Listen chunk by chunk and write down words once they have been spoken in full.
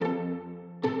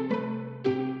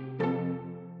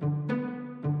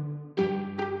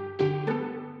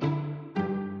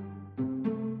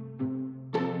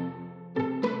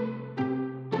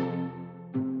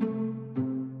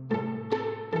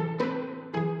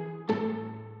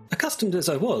Accustomed as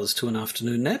I was to an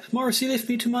afternoon nap, Morrissey left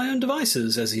me to my own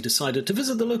devices as he decided to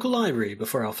visit the local library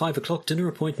before our 5 o'clock dinner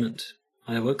appointment.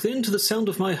 I awoke then to the sound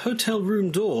of my hotel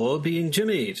room door being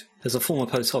jimmied. As a former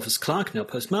post office clerk, now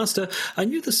postmaster, I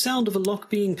knew the sound of a lock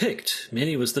being picked.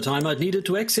 Many was the time I'd needed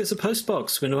to access a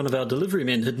postbox when one of our delivery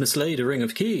men had mislaid a ring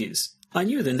of keys. I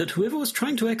knew then that whoever was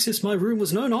trying to access my room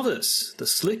was no novice. The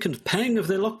slick and pang of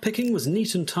their lock-picking was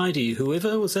neat and tidy.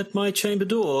 Whoever was at my chamber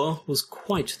door was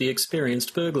quite the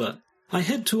experienced burglar. I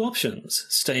had two options: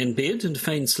 stay in bed and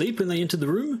feign sleep when they entered the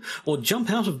room, or jump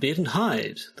out of bed and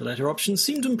hide. The latter option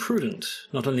seemed imprudent.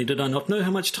 Not only did I not know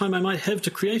how much time I might have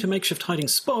to create a makeshift hiding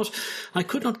spot, I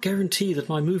could not guarantee that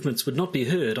my movements would not be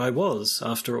heard. I was,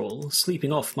 after all,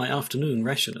 sleeping off my afternoon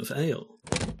ration of ale.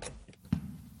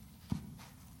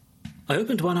 I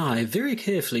opened one eye very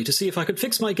carefully to see if I could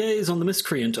fix my gaze on the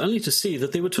miscreant, only to see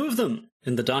that there were two of them.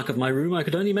 In the dark of my room I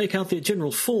could only make out their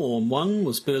general form. One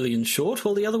was burly and short,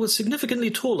 while the other was significantly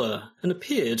taller, and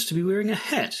appeared to be wearing a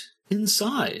hat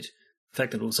inside. The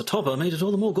fact that it was a topper made it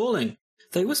all the more galling.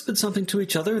 They whispered something to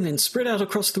each other and then spread out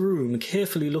across the room,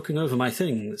 carefully looking over my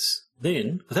things.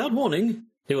 Then, without warning,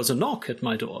 there was a knock at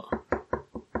my door.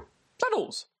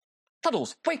 Pluddles!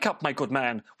 Pluddles, wake up, my good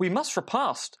man. We must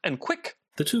repast, and quick.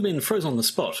 The two men froze on the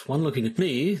spot, one looking at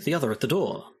me, the other at the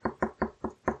door.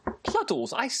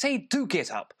 Pluddles, I say do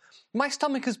get up. My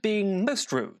stomach is being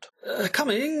most rude.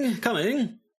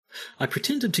 Coming. I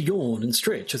pretended to yawn and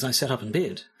stretch as I sat up in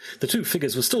bed. The two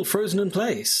figures were still frozen in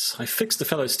place. I fixed the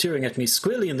fellow staring at me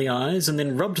squarely in the eyes and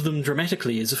then rubbed them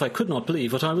dramatically as if I could not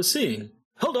believe what I was seeing.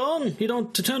 Hold on, you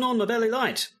don't to turn on my belly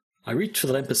light. I reached for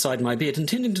the lamp beside my bed,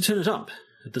 intending to turn it up.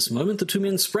 At this moment the two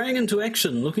men sprang into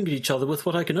action, looking at each other with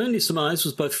what I can only surmise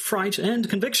was both fright and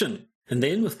conviction. And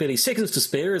then, with barely seconds to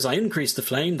spare as I increased the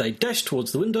flame, they dashed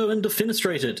towards the window and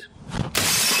defenestrated.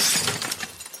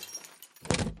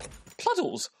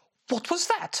 Pluddles, what was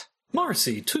that?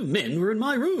 Morrissey, two men were in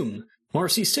my room.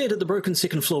 Morrissey stared at the broken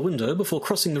second-floor window before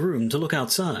crossing the room to look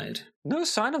outside. No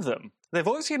sign of them. They've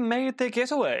obviously made their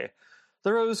getaway.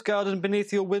 The rose garden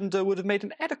beneath your window would have made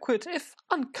an adequate, if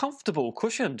uncomfortable,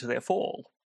 cushion to their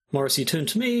fall. Morrissey turned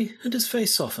to me, and his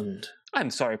face softened. I'm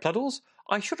sorry, Pluddles.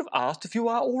 I should have asked if you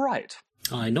are all right.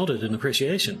 I nodded in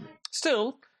appreciation.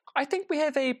 Still, I think we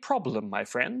have a problem, my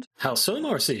friend. How so,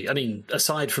 Morrissey? I mean,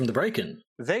 aside from the break-in.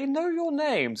 They know your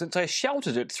name since I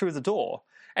shouted it through the door.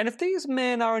 And if these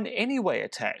men are in any way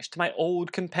attached to my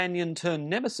old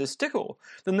companion-turned-nemesis, Stickle,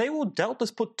 then they will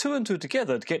doubtless put two and two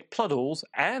together to get Pluddles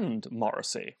and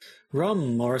Morrissey.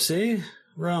 Rum, Morrissey,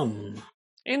 rum.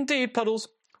 Indeed, Pluddles.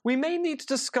 We may need to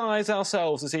disguise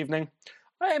ourselves this evening.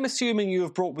 I am assuming you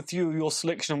have brought with you your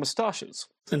selection of moustaches.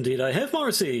 Indeed I have,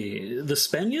 Morrissey. The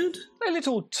Spaniard? A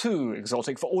little too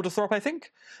exotic for Alderthrop, I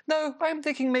think. No, I am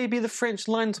thinking maybe the French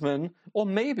linesman, or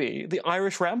maybe the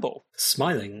Irish ramble.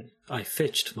 Smiling, I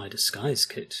fetched my disguise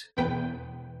kit.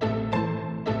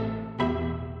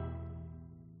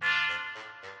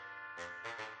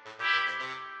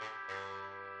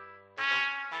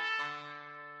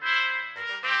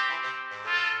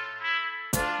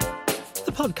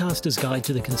 The Podcaster's Guide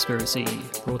to the Conspiracy,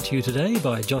 brought to you today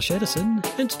by Josh Edison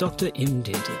and Dr. M.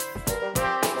 Dentith.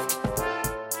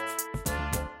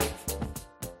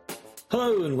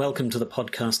 Hello and welcome to the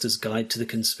Podcaster's Guide to the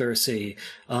Conspiracy.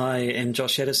 I am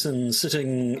Josh Edison,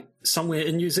 sitting somewhere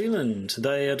in New Zealand.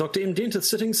 They are Dr. M. Dentith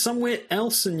sitting somewhere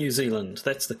else in New Zealand.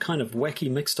 That's the kind of wacky,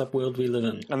 mixed-up world we live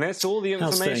in. And that's all the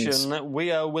information that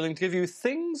we are willing to give you.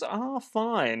 Things are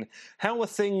fine. How are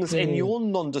things in your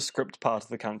nondescript part of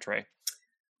the country?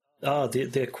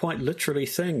 They're quite literally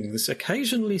things.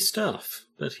 Occasionally stuff,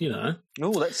 but, you know.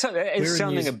 Oh, that is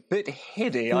sounding a bit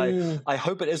heady. I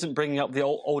hope it isn't bringing up the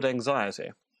old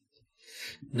anxiety.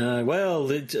 No,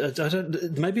 well, I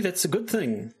don't. Maybe that's a good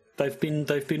thing. They've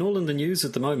been all in the news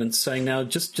at the moment, saying now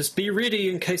just be ready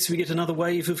in case we get another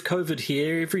wave of COVID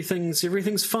here.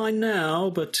 Everything's fine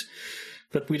now, but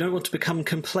we don't want to become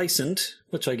complacent,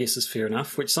 which I guess is fair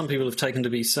enough, which some people have taken to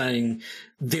be saying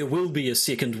there will be a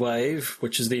second wave,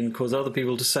 which has then caused other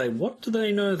people to say, what do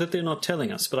they know that they're not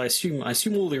telling us? But I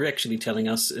assume all they're actually telling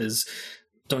us is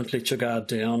don't let your guard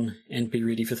down and be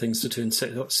ready for things to turn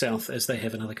south as they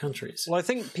have in other countries. Well, I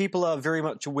think people are very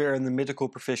much aware in the medical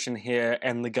profession here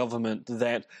and the government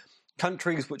that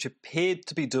countries which appeared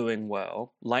to be doing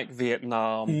well, like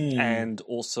Vietnam and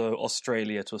also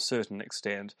Australia to a certain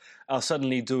extent, are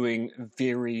suddenly doing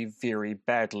very, very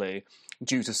badly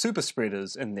due to super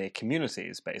spreaders in their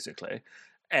communities, basically.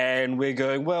 And we're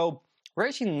going, well, we're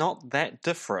actually not that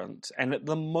different. And at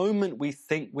the moment, we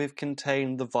think we've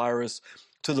contained the virus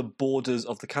to the borders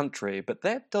of the country, but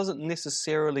that doesn't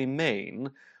necessarily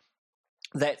mean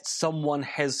that someone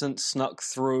hasn't snuck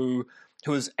through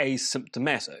who is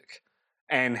asymptomatic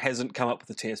and hasn't come up with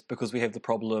a test, because we have the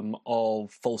problem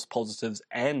of false positives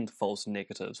and false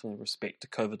negatives with respect to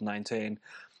COVID-19.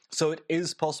 So it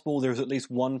is possible there's at least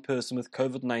one person with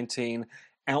COVID-19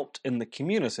 out in the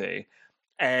community,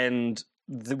 and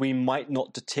we might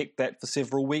not detect that for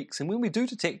several weeks. And when we do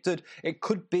detect it, it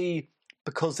could be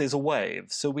because there's a wave.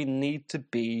 So we need to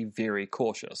be very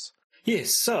cautious.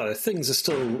 Yes, so things are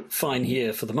still fine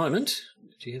here for the moment.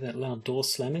 Did you hear that loud door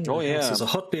slamming? Oh, yeah. This is a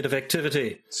hotbed of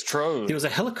activity. It's true. There was a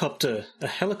helicopter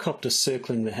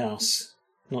circling the house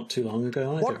not too long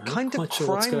ago either. What kind of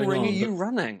crime ring are you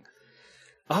running?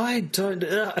 I don't...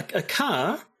 a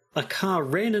car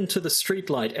ran into the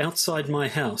streetlight outside my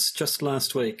house just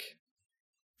last week.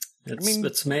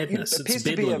 It's madness. It's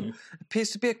bedlam. It appears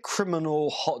to be a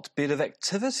criminal hotbed of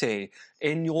activity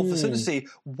in your vicinity.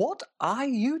 What are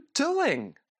you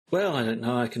doing? Well, I don't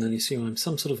know. I can only assume I'm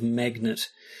some sort of magnet.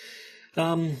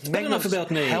 Enough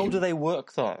about me. How do they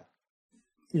work, though?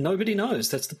 Nobody knows.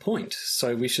 That's the point.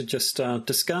 So we should just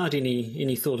discard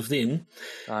any thought of them.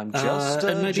 I'm just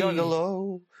a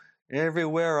juggalo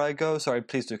everywhere I go. Sorry,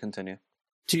 please do continue.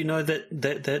 Do you know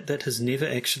that has never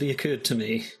actually occurred to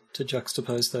me to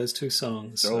juxtapose those two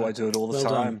songs? Oh, I do it all the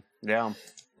time. Done.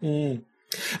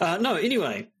 Yeah. No,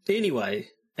 anyway,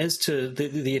 as to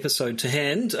the episode to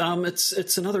hand,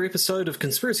 it's another episode of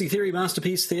Conspiracy Theory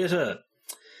Masterpiece Theatre.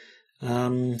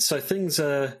 So things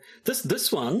are...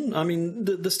 This one, I mean,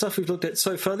 the stuff we've looked at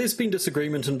so far, there's been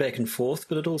disagreement and back and forth,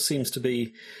 but it all seems to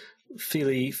be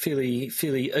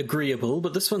fairly agreeable.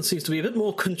 But this one seems to be a bit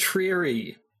more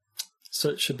contrary. So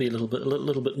it should be a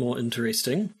little bit more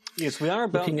interesting. Yes, we are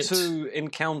about to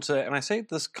encounter, and I say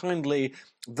this kindly,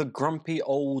 the grumpy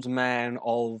old man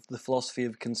of the philosophy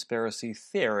of conspiracy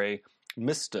theory,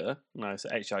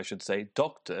 I should say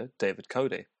Dr. David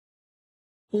Coady.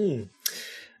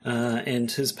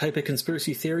 And his paper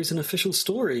Conspiracy Theories and Official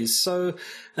Stories. So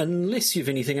unless you've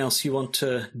anything else you want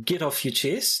to get off your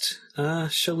chest,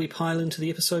 shall we pile into the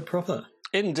episode proper?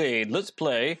 Indeed. Let's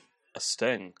play a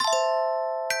sting.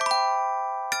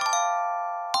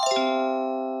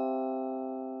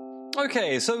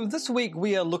 Okay, so this week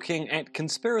we are looking at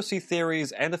Conspiracy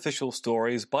Theories and Official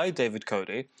Stories by David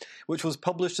Coady, which was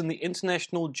published in the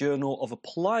International Journal of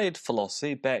Applied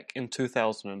Philosophy back in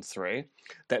 2003.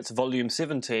 That's volume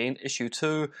 17, issue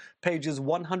 2, pages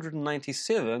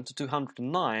 197 to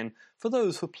 209 for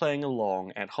those who are playing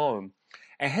along at home.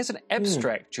 It has an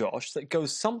abstract, Josh, that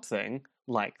goes something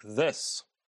like this.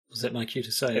 Was that my cue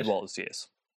to say it? It was, yes.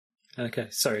 Okay,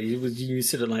 sorry, you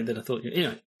said it like that, I thought...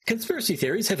 Anyway. Conspiracy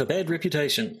theories have a bad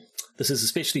reputation. This is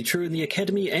especially true in the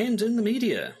academy and in the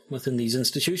media. Within these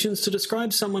institutions, to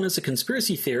describe someone as a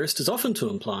conspiracy theorist is often to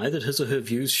imply that his or her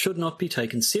views should not be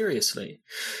taken seriously.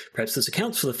 Perhaps this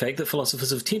accounts for the fact that philosophers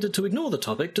have tended to ignore the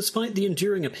topic despite the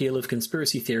enduring appeal of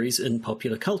conspiracy theories in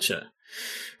popular culture.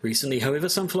 Recently, however,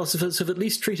 some philosophers have at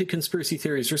least treated conspiracy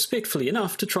theories respectfully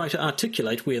enough to try to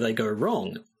articulate where they go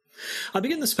wrong. I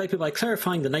begin this paper by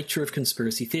clarifying the nature of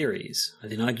conspiracy theories. I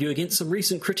then argue against some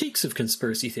recent critiques of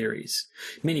conspiracy theories.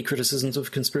 Many criticisms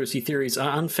of conspiracy theories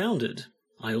are unfounded.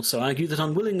 I also argue that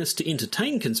unwillingness to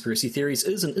entertain conspiracy theories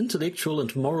is an intellectual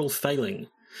and moral failing.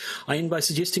 I end by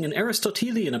suggesting an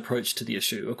Aristotelian approach to the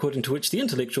issue, according to which the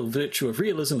intellectual virtue of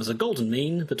realism is a golden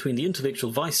mean between the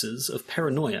intellectual vices of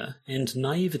paranoia and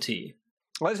naivety.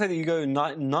 I like to say that you go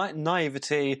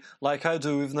naivety like I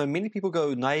do, even though many people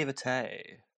go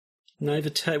naivete.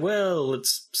 Naivete, well,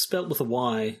 it's spelt with a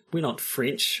Y. We're not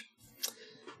French.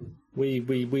 We're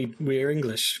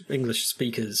English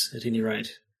speakers, at any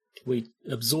rate. We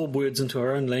absorb words into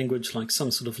our own language like some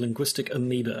sort of linguistic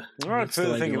amoeba. I prefer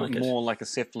to think of it more like a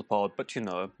cephalopod, but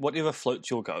whatever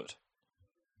floats your goat.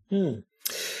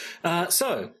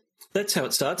 So, that's how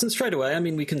it starts, and straight away, I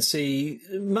mean, we can see,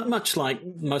 much like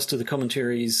most of the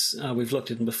commentaries we've looked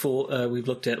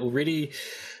at already,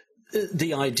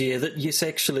 the idea that, yes,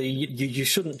 actually, you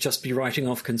shouldn't just be writing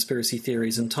off conspiracy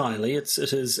theories entirely. It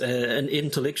is an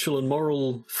intellectual and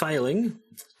moral failing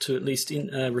to at least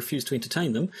refuse to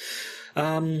entertain them.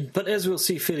 But as we'll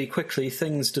see fairly quickly,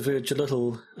 things diverge a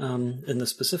little in the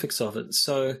specifics of it.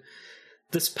 So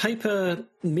this paper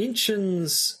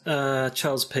mentions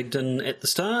Charles Pigden at the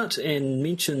start and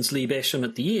mentions Lee Basham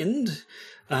at the end,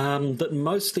 but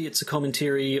mostly it's a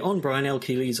commentary on Brian L.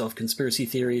 Keeley's Of Conspiracy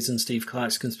Theories and Steve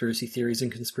Clark's Conspiracy Theories and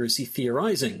Conspiracy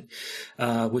Theorizing,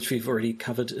 which we've already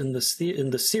covered in this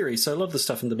series. So a lot of the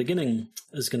stuff in the beginning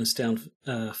is going to sound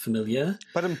familiar.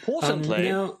 But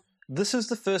importantly, This is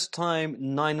the first time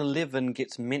 9/11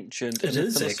 gets mentioned in the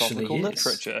philosophical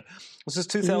literature. This is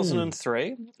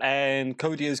 2003, and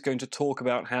Coady is going to talk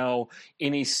about how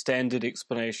any standard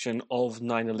explanation of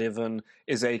 9/11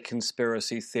 is a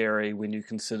conspiracy theory when you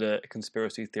consider a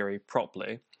conspiracy theory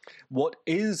properly. What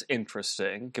is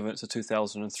interesting, given it's a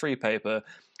 2003 paper,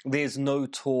 there's no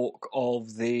talk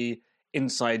of the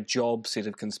inside job set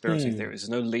of conspiracy theories.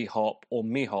 There's no Lee Hop or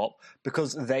Me Hop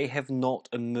because they have not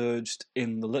emerged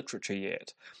in the literature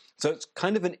yet. So it's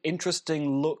kind of an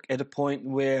interesting look at a point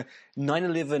where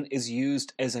 9/11 is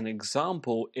used as an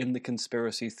example in the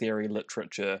conspiracy theory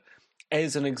literature,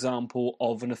 as an example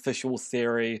of an official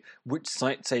theory which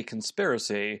cites a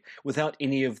conspiracy without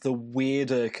any of the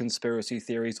weirder conspiracy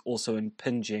theories also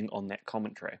impinging on that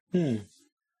commentary.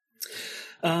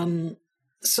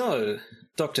 So,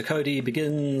 Dr. Coady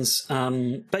begins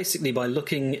basically by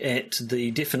looking at the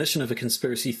definition of a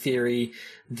conspiracy theory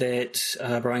that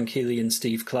Brian Keeley and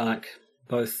Steve Clark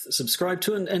both subscribe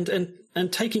to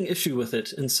and taking issue with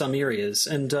it in some areas.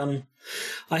 And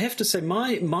I have to say,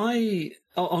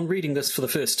 on reading this for the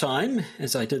first time,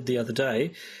 as I did the other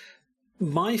day,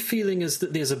 my feeling is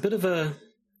that there's a bit of a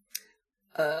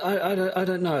I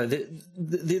don't know.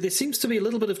 There seems to be a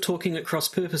little bit of talking at cross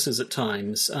purposes at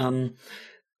times.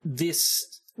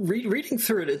 Reading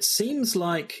through it, it seems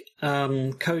like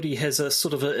Coady has a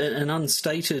sort of an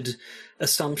unstated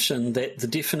assumption that the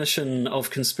definition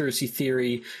of conspiracy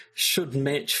theory should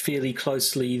match fairly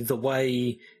closely the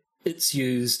way it's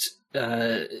used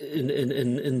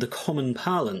in the common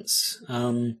parlance,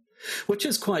 which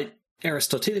is quite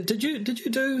Aristotelian. Did you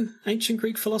do ancient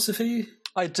Greek philosophy?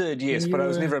 I did, yes, but I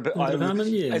was never a bit...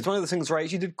 Yeah. It's one of the things where I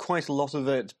actually did quite a lot of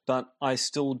it, but I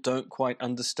still don't quite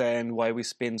understand why we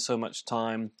spend so much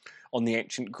time on the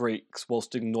ancient Greeks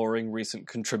whilst ignoring recent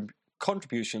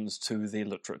contributions to the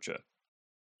literature.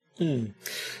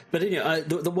 But anyway,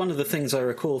 one of the things I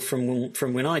recall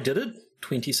from when I did it,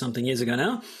 20-something years ago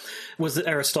now, was that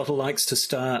Aristotle likes to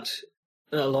start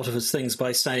a lot of his things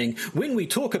by saying, when we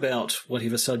talk about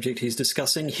whatever subject he's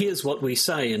discussing, here's what we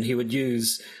say, and he would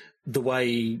use the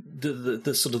way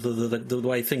the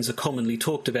way things are commonly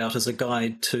talked about as a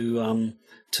guide to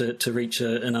reach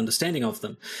an understanding of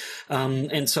them.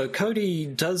 And so Coady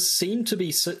does seem to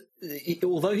be,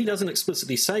 although he doesn't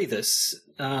explicitly say this,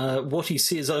 what he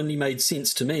says only made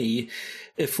sense to me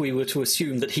if we were to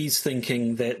assume that he's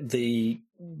thinking that the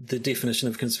definition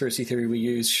of conspiracy theory we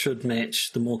use should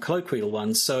match the more colloquial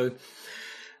one. So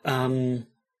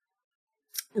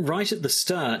right at the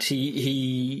start,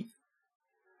 he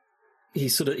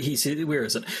said, where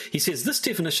is it? He says, this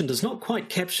definition does not quite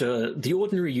capture the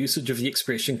ordinary usage of the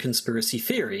expression conspiracy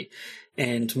theory.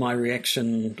 And my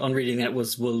reaction on reading that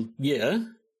was, well, yeah,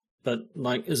 but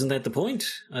isn't that the point?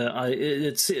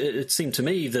 It seemed to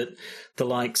me that the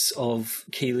likes of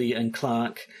Keeley and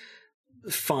Clark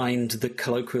find the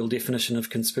colloquial definition of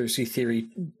conspiracy theory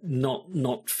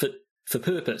not fit for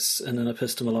purpose in an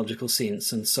epistemological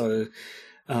sense. And so,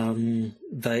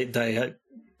 they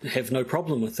have no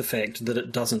problem with the fact that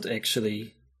it doesn't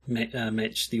actually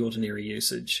match the ordinary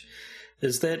usage.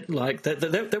 Is that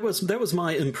that was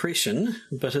my impression?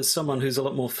 But as someone who's a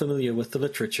lot more familiar with the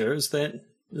literature, is that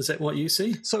what you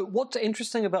see? So what's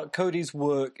interesting about Coady's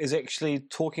work is actually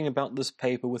talking about this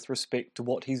paper with respect to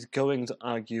what he's going to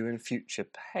argue in future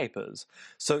papers.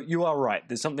 So you are right.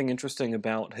 There's something interesting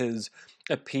about his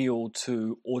appeal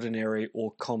to ordinary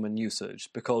or common usage,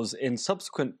 because in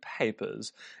subsequent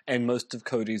papers and most of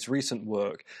Coady's recent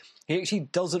work, he actually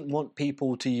doesn't want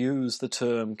people to use the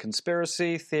term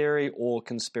conspiracy theory or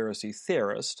conspiracy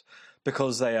theorist,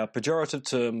 because they are pejorative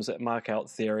terms that mark out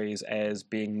theories as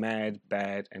being mad,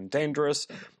 bad, and dangerous,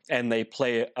 and they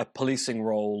play a policing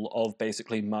role of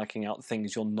basically marking out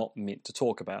things you're not meant to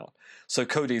talk about. So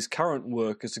Coady's current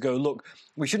work is to go, look,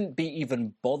 we shouldn't be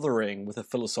even bothering with a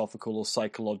philosophical or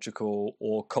psychological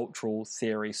or cultural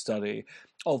theory study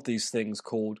of these things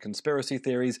called conspiracy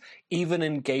theories. Even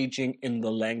engaging in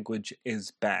the language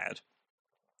is bad.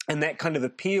 And that kind of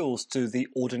appeals to the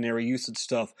ordinary usage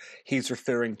stuff he's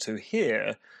referring to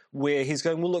here, where he's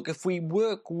going, well, look, if we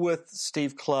work with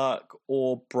Steve Clark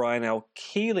or Brian L.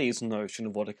 Keeley's notion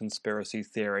of what a conspiracy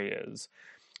theory is,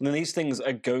 then these things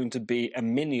are going to be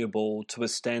amenable to a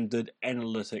standard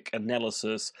analytic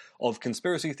analysis of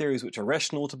conspiracy theories which are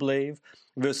rational to believe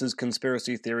versus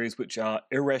conspiracy theories which are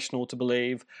irrational to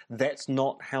believe. That's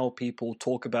not how people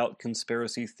talk about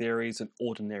conspiracy theories in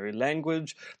ordinary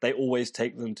language. They always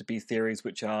take them to be theories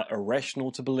which are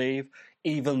irrational to believe,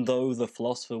 even though the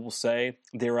philosopher will say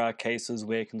there are cases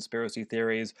where conspiracy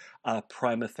theories are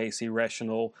prima facie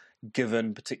rational,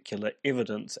 given particular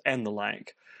evidence and the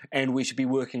like. And we should be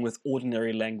working with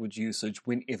ordinary language usage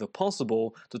whenever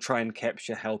possible to try and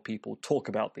capture how people talk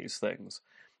about these things.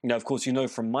 Now, of course,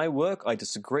 from my work, I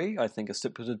disagree. I think a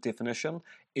stipulative definition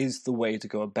is the way to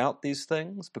go about these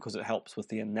things because it helps with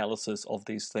the analysis of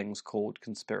these things called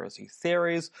conspiracy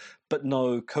theories. But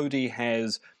no, Coady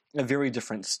has a very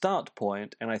different start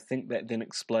point, and I think that then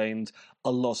explains a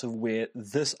lot of where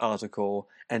this article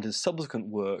and his subsequent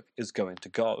work is going to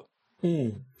go.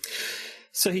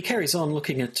 So he carries on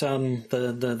looking at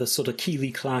the sort of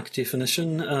Keeley-Clark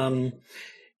definition.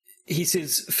 He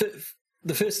says...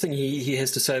 The first thing he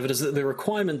has to say of it is that the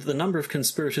requirement that the number of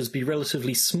conspirators be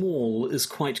relatively small is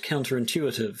quite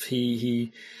counterintuitive.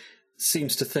 He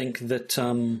seems to think that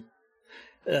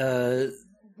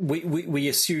we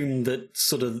assume that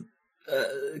sort of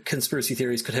conspiracy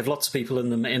theories could have lots of people in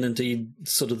them, and indeed,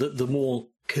 sort of the more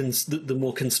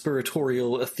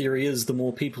conspiratorial a theory is, the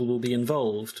more people will be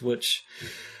involved. Which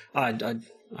I don't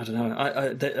know.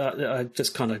 I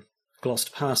just kind of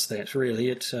glossed past that, really.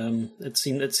 It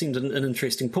seemed an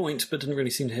interesting point, but didn't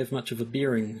really seem to have much of a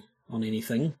bearing on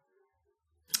anything.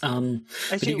 Actually,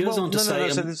 but he goes on to say...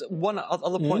 So there's one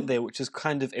other point there, which is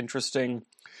kind of interesting.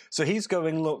 So he's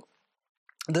going, look,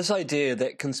 this idea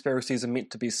that conspiracies are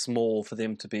meant to be small for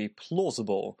them to be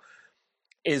plausible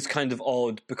is kind of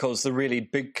odd because the really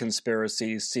big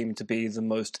conspiracies seem to be the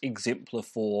most exemplar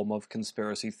form of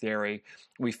conspiracy theory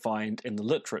we find in the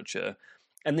literature.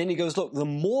 And then he goes, look, the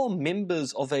more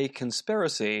members of a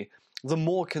conspiracy, the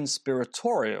more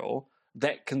conspiratorial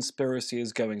that conspiracy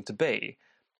is going to be.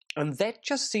 And that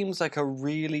just seems like a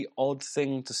really odd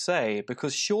thing to say,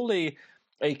 because surely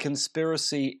a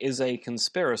conspiracy is a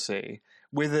conspiracy,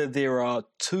 whether there are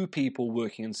two people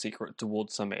working in secret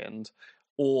towards some end,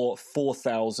 or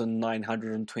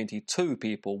 4,922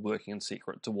 people working in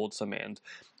secret towards some end.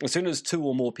 As soon as two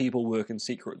or more people work in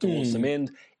secret towards some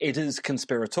end, it is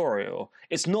conspiratorial.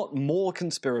 It's not more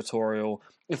conspiratorial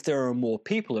if there are more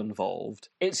people involved.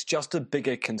 It's just a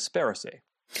bigger conspiracy.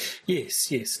 Yes,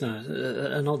 no,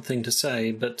 an odd thing to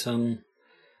say, but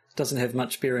doesn't have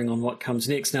much bearing on what comes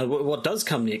next. Now, what does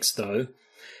come next, though,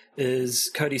 is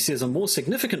Coady says a more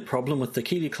significant problem with the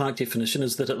Keeley-Clark definition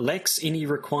is that it lacks any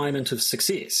requirement of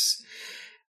success.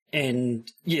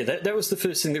 And yeah, that was the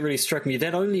first thing that really struck me.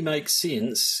 That only makes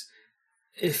sense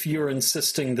if you're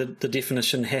insisting that the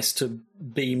definition has to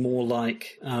be more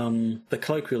like the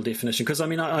colloquial definition. Because, I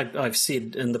mean, I've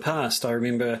said in the past, I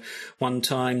remember one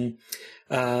time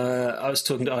I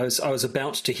was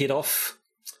about to head off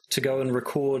to go and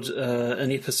record an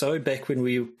episode back when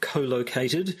we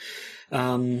co-located.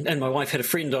 And my wife had a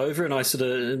friend over, and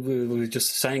we were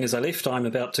just saying as I left, I'm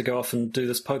about to go off and do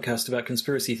this podcast about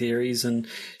conspiracy theories. And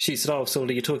she said, "Oh, so what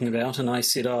are you talking about?" And I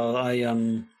said,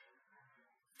 we're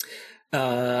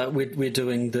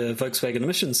doing the Volkswagen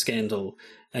emissions scandal.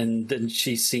 And then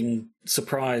she seemed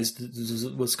surprised,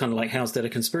 was kind of like, how's that a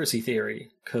conspiracy theory?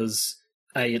 Because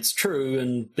A, it's true,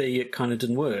 and B, it kind of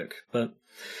didn't work. But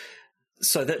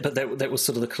that was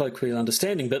sort of the colloquial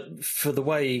understanding. But for the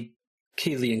way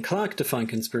Keeley and Clark define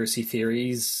conspiracy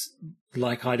theories,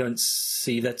 like, I don't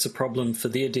see that's a problem for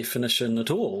their definition at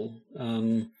all.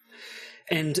 And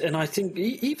I think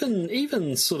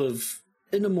even sort of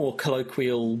in a more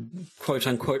colloquial,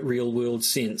 quote-unquote, real-world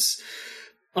sense,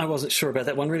 I wasn't sure about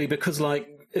that one, really, because,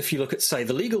 like, if you look at, say,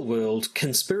 the legal world,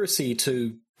 conspiracy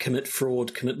to commit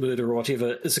fraud, commit murder, or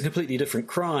whatever, is a completely different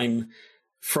crime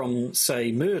from,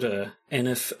 say, murder. And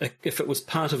if it was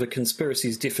part of a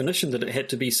conspiracy's definition that it had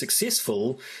to be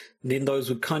successful, then those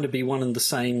would kind of be one and the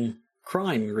same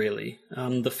crime, really.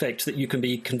 The fact that you can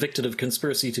be convicted of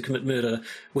conspiracy to commit murder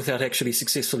without actually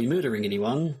successfully murdering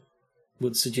anyone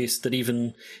would suggest that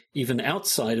even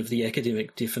outside of the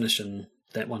academic definition,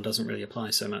 that one doesn't really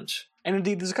apply so much. And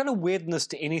indeed, there's a kind of weirdness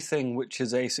to anything which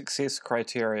is a success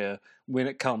criteria when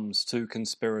it comes to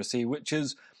conspiracy, which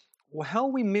is, well, how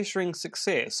are we measuring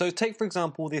success? So take, for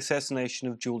example, the assassination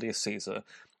of Julius Caesar,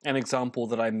 an example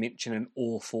that I mention an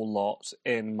awful lot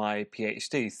in my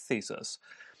PhD thesis.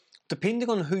 Depending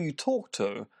on who you talk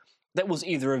to, that was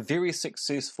either a very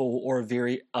successful or a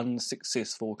very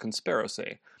unsuccessful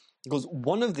conspiracy. Because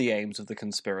one of the aims of the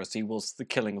conspiracy was the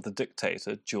killing of the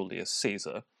dictator, Julius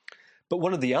Caesar. But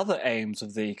one of the other aims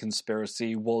of the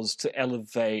conspiracy was to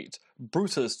elevate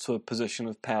Brutus to a position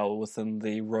of power within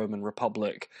the Roman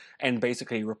Republic and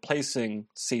basically replacing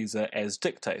Caesar as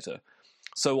dictator.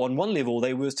 So on one level,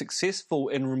 they were successful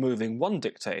in removing one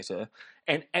dictator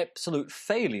and absolute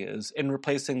failures in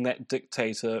replacing that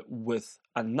dictator with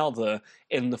another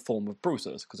in the form of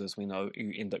Brutus, because as we know,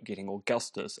 you end up getting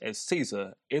Augustus as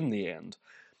Caesar in the end.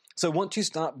 So once you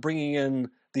start bringing in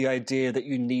the idea that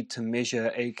you need to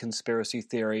measure a conspiracy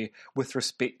theory with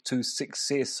respect to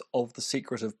success of the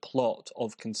secretive plot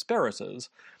of conspirators,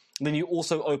 then you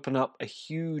also open up a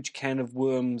huge can of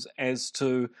worms as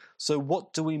to, so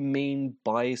what do we mean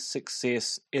by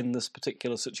success in this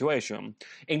particular situation?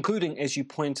 Including, as you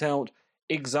point out,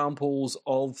 examples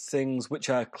of things which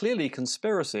are clearly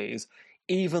conspiracies,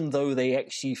 even though they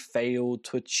actually failed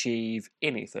to achieve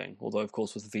anything. Although, of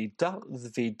course, with the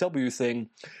VW thing,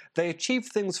 they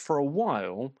achieved things for a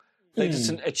while. They just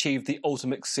didn't achieve the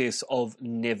ultimate success of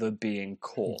never being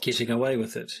caught. Getting away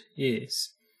with it, yes.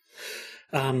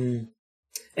 And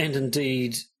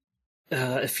indeed,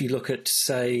 if you look at,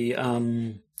 say,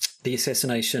 the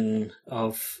assassination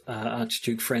of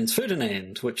Archduke Franz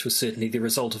Ferdinand, which was certainly the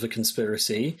result of a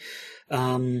conspiracy,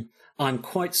 I'm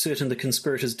quite certain the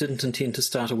conspirators didn't intend to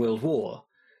start a world war.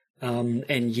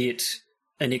 And yet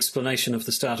an explanation of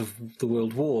the start of the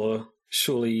world war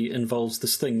surely involves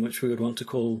this thing which we would want to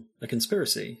call a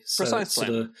conspiracy. So Precisely.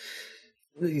 Sort of,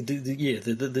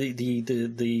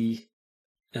 the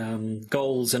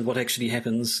goals and what actually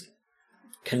happens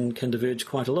can diverge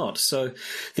quite a lot. So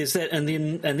there's that, and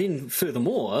then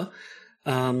furthermore,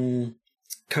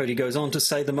 Coady goes on to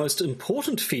say the most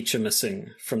important feature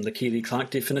missing from the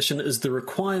Keeley-Clark definition is the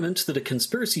requirement that a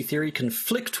conspiracy theory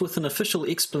conflict with an official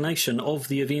explanation of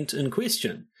the event in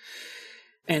question.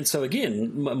 And so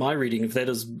again, my reading of that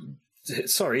is,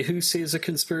 sorry, who says a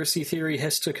conspiracy theory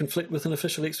has to conflict with an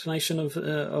official explanation of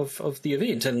the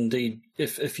event? And indeed,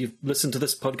 if you've listened to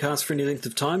this podcast for any length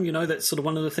of time, you know that's sort of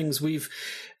one of the things we've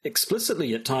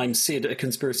explicitly at times said a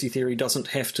conspiracy theory doesn't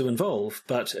have to involve.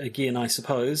 But again, I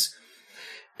suppose,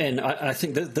 and I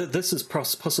think that this is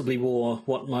possibly more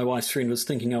what my wife's friend was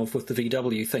thinking of with the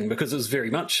VW thing, because it was very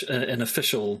much an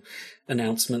official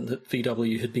announcement that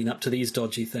VW had been up to these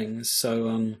dodgy things.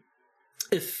 So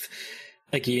if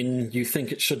again, you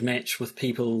think it should match with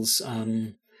people's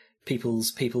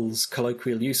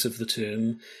colloquial use of the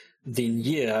term, then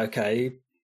yeah, okay.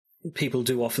 People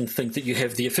do often think that you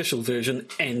have the official version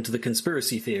and the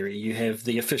conspiracy theory. You have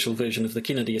the official version of the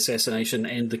Kennedy assassination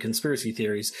and the conspiracy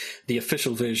theories, the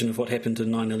official version of what happened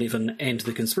in 9/11 and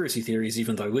the conspiracy theories,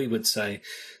 even though we would say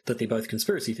that they're both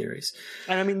conspiracy theories.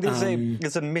 And I mean,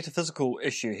 there's a metaphysical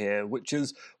issue here, which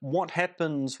is what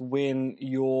happens when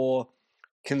your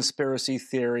conspiracy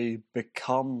theory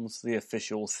becomes the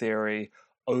official theory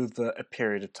over a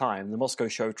period of time. The Moscow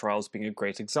show trials being a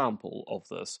great example of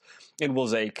this. It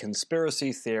was a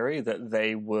conspiracy theory that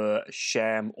they were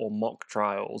sham or mock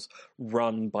trials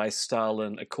run by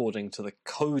Stalin according to the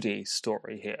Coady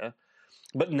story here.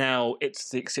 But now it's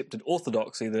the accepted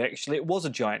orthodoxy that actually it was a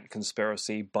giant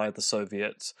conspiracy by the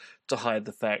Soviets to hide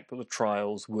the fact that the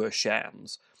trials were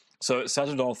shams. So it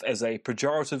started off as a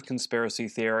pejorative conspiracy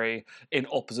theory in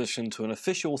opposition to an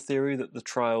official theory that the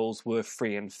trials were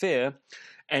free and fair,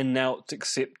 and now it's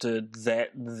accepted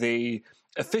that the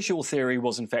official theory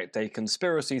was in fact a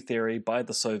conspiracy theory by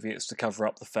the Soviets to cover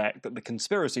up the fact that the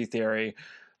conspiracy theory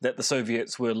that the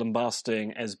Soviets were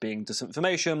lambasting as being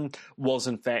disinformation was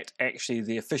in fact actually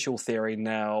the official theory.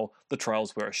 Now the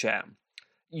trials were a sham.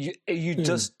 You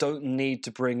just don't need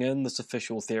to bring in this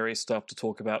official theory stuff to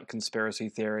talk about conspiracy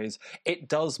theories. It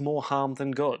does more harm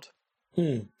than good.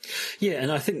 Yeah,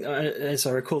 and I think, as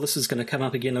I recall, this is going to come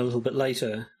up again a little bit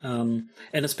later. And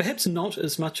it's perhaps not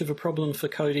as much of a problem for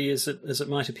Coady as it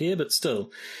might appear, but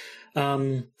still.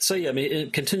 So yeah, I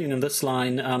mean, continuing in this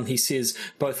line, he says,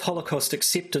 both Holocaust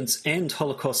acceptance and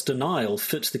Holocaust denial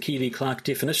fit the Keeley-Clark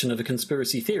definition of a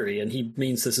conspiracy theory, and he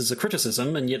means this as a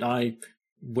criticism, and yet I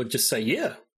would just say,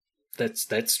 yeah,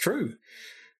 that's true.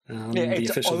 The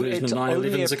official version of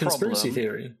 9/11 is a conspiracy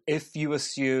theory. If you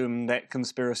assume that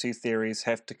conspiracy theories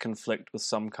have to conflict with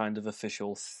some kind of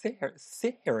official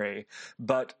theory,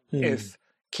 but if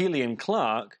Keeley and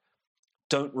Clark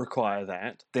don't require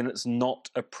that, then it's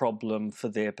not a problem for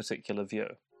their particular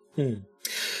view.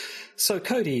 So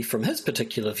Coady, from his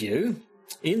particular view,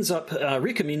 ends up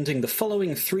recommending the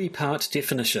following three-part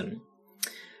definition.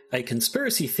 A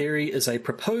conspiracy theory is a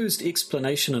proposed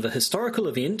explanation of a historical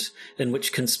event in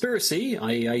which conspiracy,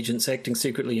 i.e. agents acting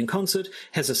secretly in concert,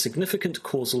 has a significant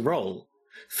causal role.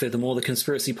 Furthermore, the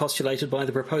conspiracy postulated by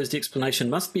the proposed explanation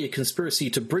must be a conspiracy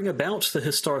to bring about the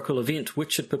historical event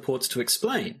which it purports to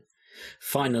explain.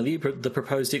 Finally, the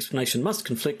proposed explanation must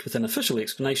conflict with an official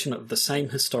explanation of the same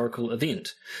historical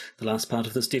event. The last part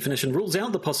of this definition rules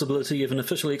out the possibility of an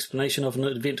official explanation of an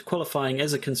event qualifying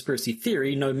as a conspiracy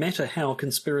theory, no matter how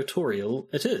conspiratorial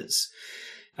it is.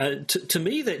 To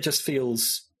me, that just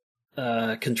feels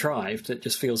contrived. It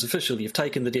just feels official. You've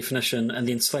taken the definition and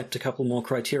then slapped a couple more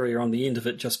criteria on the end of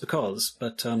it just because.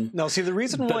 But now, see, the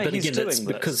reason why but he's again, doing that's this,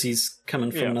 because he's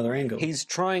coming from another angle. He's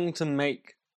trying to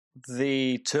make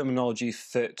the terminology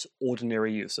fit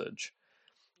ordinary usage.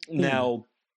 Now,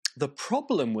 the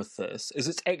problem with this is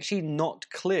it's actually not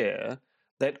clear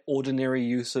that ordinary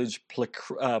usage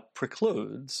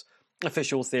precludes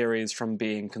official theories from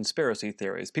being conspiracy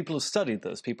theories. People have studied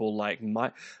this. People like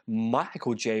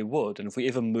Michael J. Wood, and if we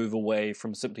ever move away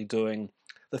from simply doing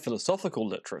the philosophical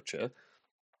literature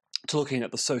to looking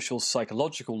at the social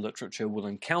psychological literature, we'll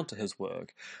encounter his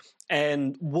work.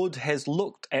 And Wood has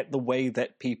looked at the way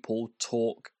that people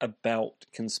talk about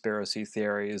conspiracy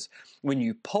theories when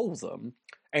you poll them,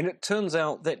 and it turns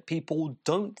out that people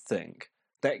don't think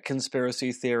that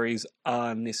conspiracy theories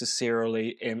are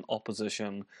necessarily in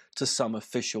opposition to some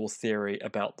official theory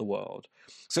about the world.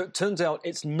 So it turns out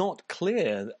it's not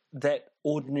clear that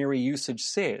ordinary usage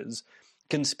says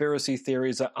conspiracy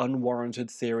theories are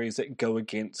unwarranted theories that go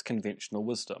against conventional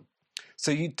wisdom. So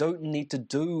you don't need to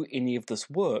do any of this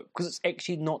work because it's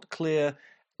actually not clear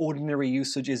ordinary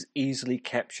usage is easily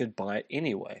captured by it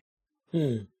anyway.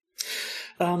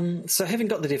 So having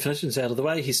got the definitions out of the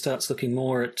way, he starts looking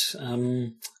more at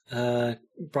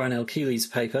Brian L. Keeley's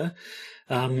paper.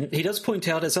 He does point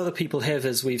out, as other people have,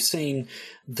 as we've seen,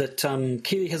 that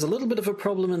Keeley has a little bit of a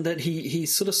problem in that he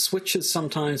sort of switches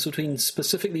sometimes between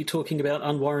specifically talking about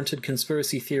unwarranted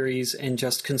conspiracy theories and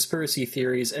just conspiracy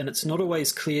theories, and it's not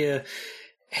always clear,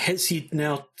 has he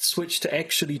now switched to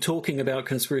actually talking about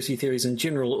conspiracy theories in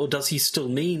general, or does he still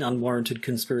mean unwarranted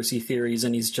conspiracy theories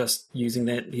and he's just using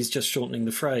that, he's just shortening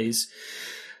the phrase,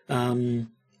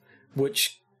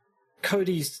 which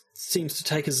Coady seems to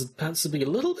take as possibly a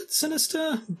little bit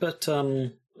sinister, but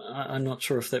I'm not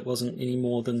sure if that wasn't any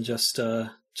more than just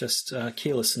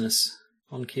carelessness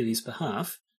on Keeley's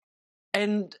behalf.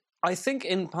 And I think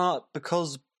in part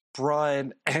because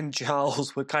Brian and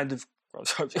Charles were kind of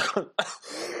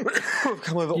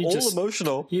come over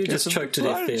emotional. You just choked to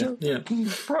death there. Yeah.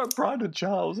 Brian and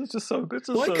Charles, it's just so...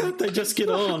 Why can't they just get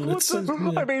on?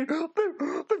 I mean,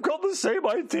 they've got the same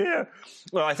idea.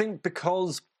 Well, I think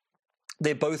because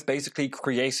they're both basically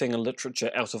creating a literature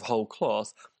out of whole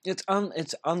cloth, it's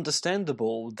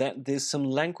understandable that there's some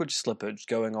language slippage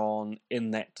going on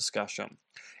in that discussion.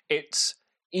 It's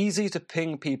easy to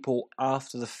ping people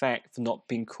after the fact for not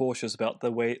being cautious about the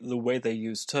way they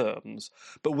use terms,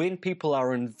 but when people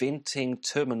are inventing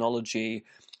terminology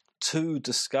to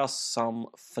discuss some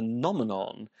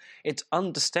phenomenon, it's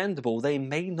understandable they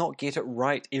may not get it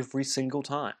right every single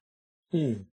time.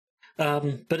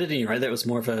 But at any rate, that was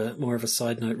more of a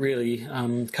side note, really.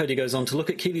 Coady goes on to look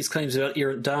at Keeley's claims about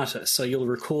errant data. So you'll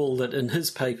recall that in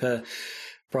his paper,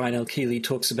 Brian L. Keeley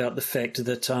talks about the fact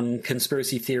that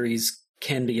conspiracy theories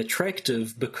can be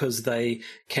attractive because they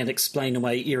can explain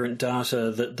away errant data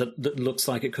that looks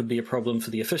like it could be a problem for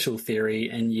the official theory,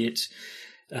 and yet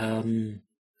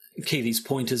Keeley's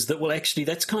point is that, well, actually,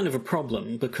 that's kind of a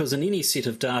problem because in any set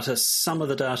of data, some of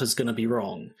the data is going to be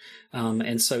wrong.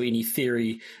 And so any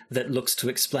theory that looks to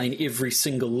explain every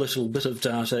single little bit of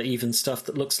data, even stuff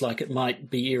that looks like it might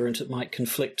be errant, it might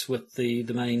conflict with the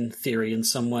main theory in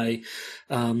some way,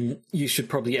 you should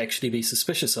probably actually be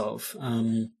suspicious of.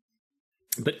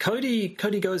 But Coady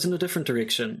goes in a different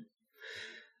direction.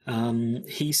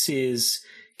 He says,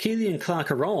 Keeley and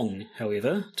Clark are wrong,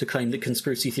 however, to claim that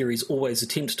conspiracy theories always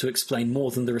attempt to explain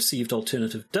more than the received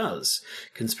alternative does.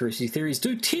 Conspiracy theories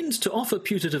do tend to offer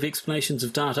putative explanations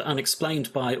of data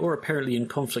unexplained by or apparently in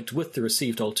conflict with the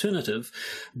received alternative,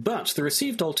 but the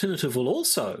received alternative will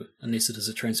also, unless it is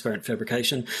a transparent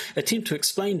fabrication, attempt to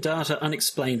explain data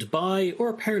unexplained by or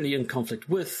apparently in conflict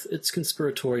with its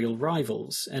conspiratorial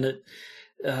rivals. And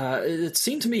it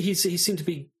seemed to me he seemed to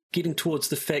be getting towards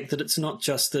the fact that it's not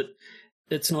just that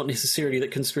it's not necessarily that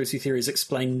conspiracy theories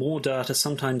explain more data.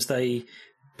 Sometimes they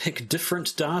pick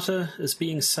different data as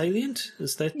being salient.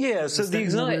 Is that so the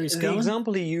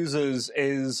example he uses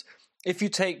is if you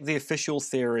take the official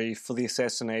theory for the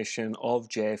assassination of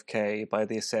JFK by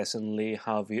the assassin Lee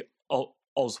Harvey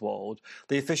Oswald,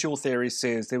 the official theory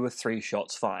says there were 3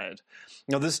 shots fired.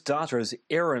 Now, this data is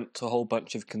errant to a whole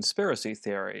bunch of conspiracy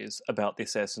theories about the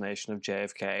assassination of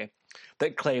JFK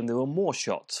that claim there were more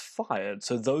shots fired.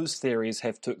 So those theories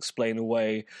have to explain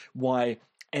away why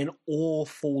an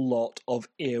awful lot of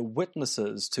ear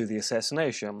witnesses to the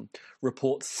assassination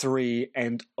report 3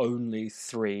 and only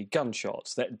 3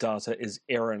 gunshots. That data is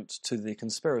errant to the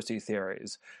conspiracy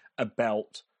theories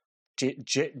about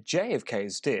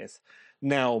JFK's death.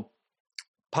 Now,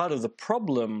 part of the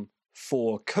problem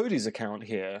for Coady's account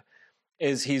here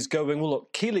is he's going, well,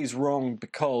 look, Keely's wrong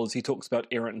because he talks about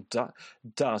errant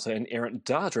data, and errant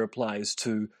data applies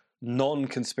to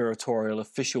non-conspiratorial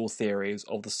official theories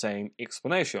of the same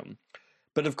explanation.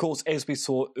 But of course, as we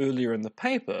saw earlier in the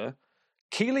paper,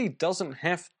 Keely doesn't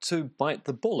have to bite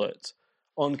the bullet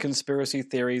on conspiracy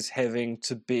theories having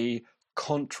to be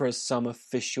contra some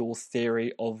official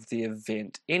theory of the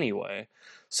event anyway.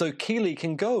 So Keely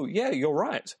can go, yeah, you're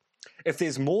right. If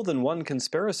there's more than one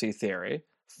conspiracy theory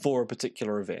for a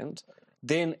particular event,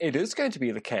 then it is going to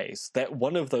be the case that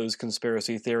one of those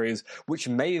conspiracy theories, which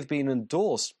may have been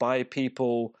endorsed by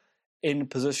people in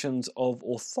positions of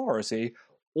authority,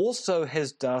 also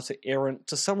has data errant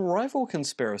to some rival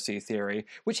conspiracy theory,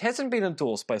 which hasn't been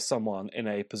endorsed by someone in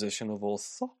a position of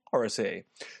authority.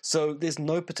 So there's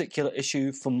no particular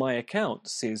issue from my account,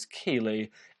 says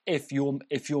Keely, if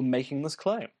you're making this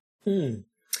claim.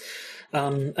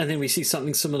 And then we see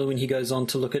something similar when he goes on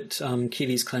to look at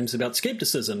Keely's claims about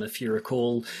skepticism. If you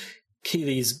recall,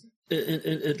 Keely's,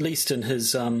 at least in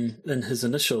his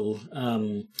initial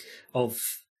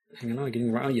of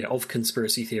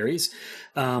conspiracy theories,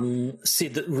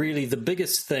 said that really the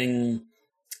biggest thing,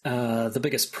 the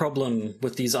biggest problem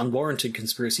with these unwarranted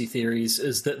conspiracy theories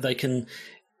is that they can,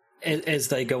 as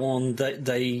they go on,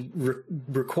 they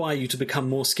require you to become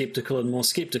more skeptical and more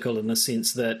skeptical, in the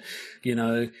sense that,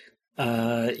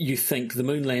 you think the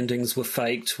moon landings were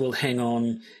faked. Well, hang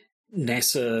on,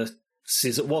 NASA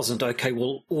says it wasn't. Okay,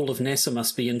 well, all of NASA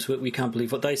must be into it. We can't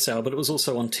believe what they say. But it was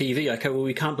also on TV. Okay, well,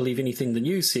 we can't believe anything the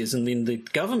news says. And then the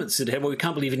government said, well, we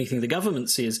can't believe anything the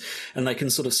government says. And they can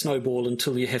sort of snowball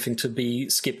until you're having to be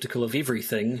skeptical of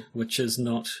everything, which is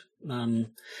not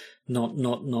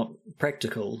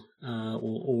practical,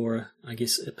 or I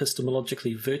guess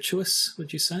epistemologically virtuous,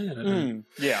 would you say? I don't know.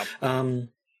 Yeah.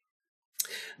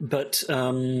 But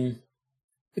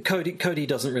Coady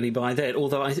doesn't really buy that,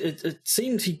 although it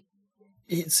seemed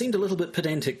a little bit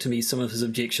pedantic to me, some of his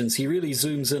objections. He really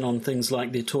zooms in on things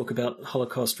like their talk about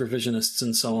Holocaust revisionists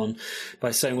and so on,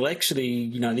 by saying, well, actually,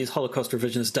 these Holocaust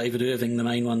revisionists, David Irving, the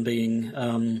main one being,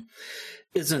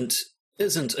 isn't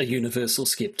a universal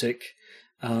skeptic,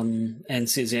 and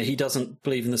says he doesn't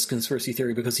believe in this conspiracy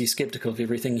theory because he's skeptical of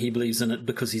everything. He believes in it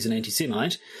because he's an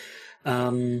anti-Semite.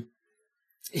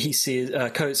 He says,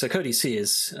 so Coady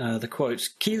says, the quote,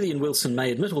 Keely and Wilson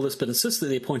may admit all this, but insist that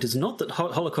their point is not that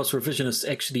Holocaust revisionists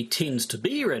actually tend to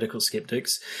be radical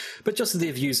skeptics, but just that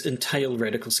their views entail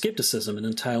radical skepticism, an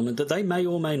entailment that they may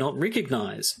or may not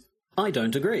recognise. I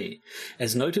don't agree.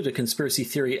 As noted, a conspiracy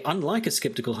theory, unlike a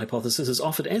skeptical hypothesis, is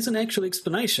offered as an actual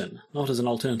explanation, not as an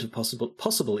alternative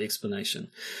possible explanation.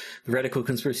 The radical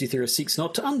conspiracy theorist seeks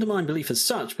not to undermine belief as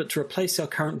such, but to replace our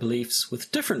current beliefs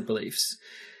with different beliefs,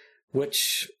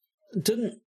 which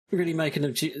didn't really make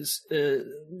sense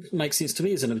to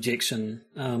me as an objection.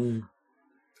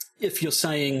 If you're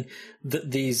saying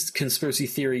that these conspiracy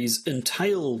theories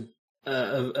entail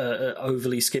a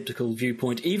overly skeptical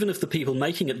viewpoint, even if the people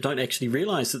making it don't actually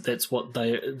realise that that's what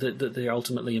they're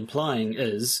ultimately implying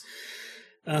is,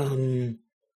 then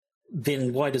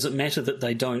why does it matter that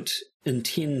they don't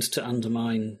intend to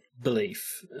undermine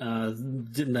belief?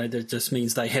 That just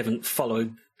means they haven't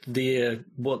followed their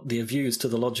views to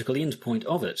the logical end point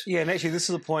of it. Yeah, and actually this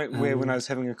is a point where when I was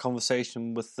having a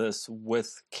conversation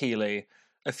with Keely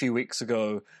a few weeks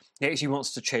ago, he actually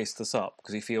wants to chase this up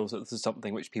because he feels that this is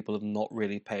something which people have not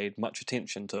really paid much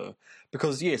attention to.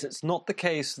 Because yes, it's not the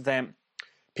case that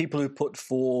people who put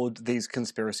forward these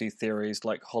conspiracy theories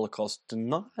like Holocaust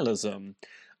denialism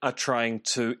are trying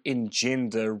to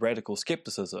engender radical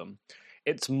skepticism.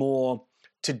 It's more,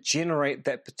 to generate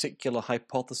that particular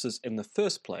hypothesis in the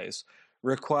first place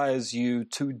requires you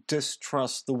to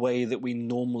distrust the way that we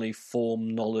normally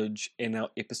form knowledge in our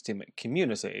epistemic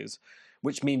communities,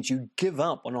 which means you give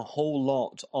up on a whole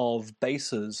lot of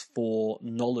bases for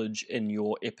knowledge in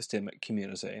your epistemic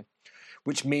community,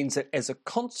 which means that as a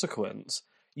consequence,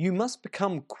 you must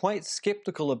become quite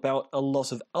skeptical about a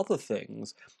lot of other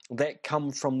things that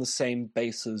come from the same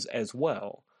bases as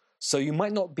well. So you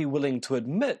might not be willing to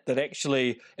admit that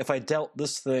actually, if I doubt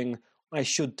this thing, I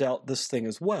should doubt this thing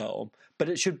as well. But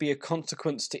it should be a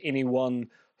consequence to anyone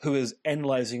who is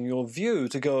analysing your view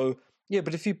to go, yeah,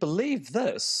 but if you believe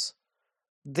this,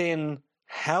 then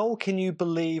how can you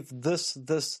believe this,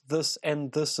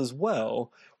 and this as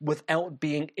well without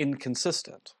being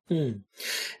inconsistent?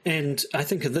 And I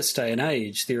think in this day and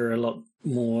age, there are a lot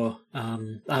more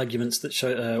arguments that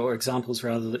show, or examples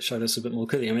rather, that show this a bit more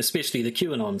clearly. I mean, especially the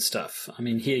QAnon stuff. I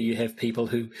mean, here you have people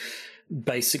who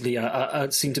basically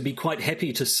seem to be quite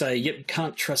happy to say, yep,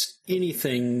 can't trust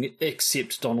anything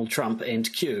except Donald Trump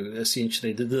and Q,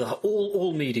 essentially.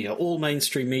 All media, all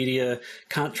mainstream media,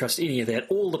 can't trust any of that.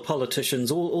 All the politicians,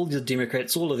 all the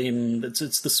Democrats, all of them,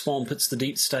 it's the swamp, it's the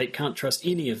deep state, can't trust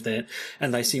any of that.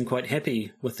 And they seem quite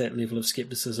happy with that level of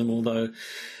skepticism, although,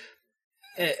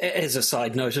 as a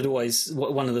side note, it always,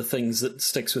 one of the things that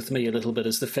sticks with me a little bit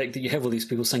is the fact that you have all these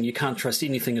people saying you can't trust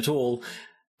anything at all,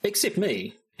 except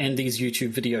me. And these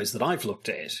YouTube videos that I've looked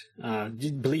at,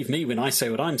 believe me when I say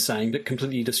what I'm saying, but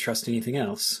completely distrust anything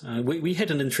else. We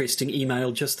had an interesting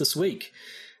email just this week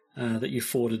that you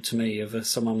forwarded to me of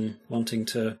someone wanting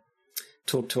to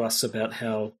talk to us about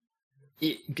how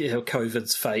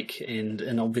COVID's fake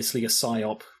and obviously a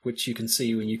psyop, which you can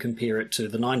see when you compare it to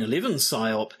the 9/11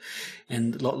 psyop,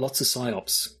 and lots of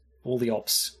psyops, all the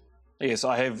ops. Yes,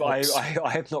 I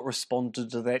have not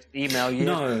responded to that email yet.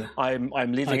 No,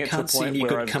 I'm leaving it to the point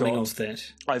where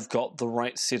I've got the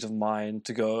right set of mind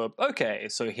to go, okay,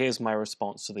 so here's my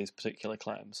response to these particular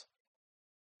claims.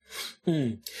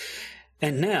 And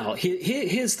now,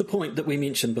 here's the point that we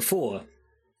mentioned before.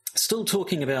 Still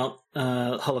talking about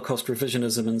Holocaust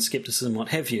revisionism and skepticism, what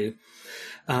have you.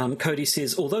 Coady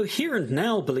says, although here and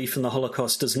now belief in the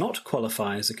Holocaust does not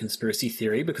qualify as a conspiracy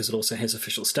theory because it also has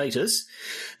official status,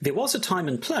 there was a time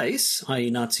and place, i.e.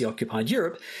 Nazi-occupied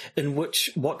Europe, in which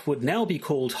what would now be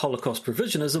called Holocaust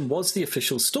revisionism was the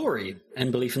official story,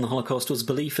 and belief in the Holocaust was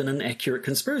belief in an accurate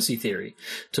conspiracy theory.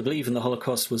 To believe in the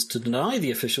Holocaust was to deny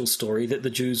the official story that the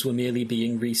Jews were merely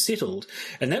being resettled.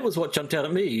 And that was what jumped out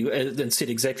at me and said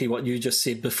exactly what you just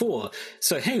said before.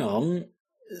 So hang on.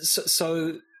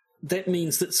 So that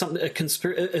means that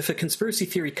if a conspiracy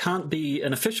theory can't be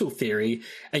an official theory,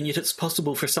 and yet it's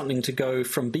possible for something to go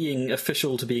from being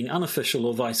official to being unofficial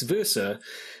or vice versa,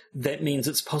 that means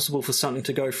it's possible for something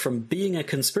to go from being a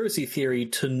conspiracy theory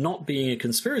to not being a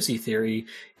conspiracy theory,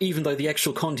 even though the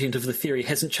actual content of the theory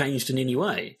hasn't changed in any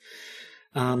way.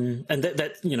 And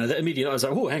that immediately I was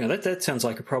like, oh, hang on, that sounds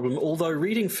like a problem. Although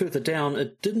reading further down,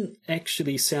 it didn't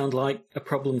actually sound like a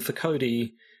problem for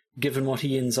Coady, given what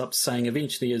he ends up saying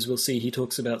eventually. As we'll see, he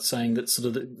talks about saying that sort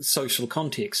of the social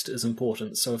context is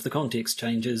important. So if the context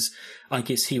changes, I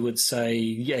guess he would say,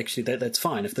 yeah, actually, that's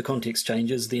fine. If the context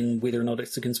changes, then whether or not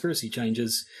it's a conspiracy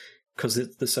changes, because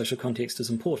the social context is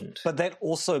important. But that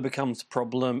also becomes a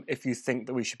problem if you think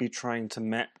that we should be trying to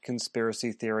map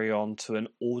conspiracy theory onto an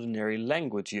ordinary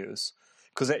language use,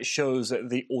 because that shows that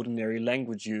the ordinary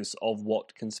language use of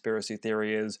what conspiracy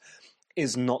theory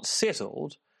is not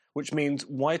settled, which means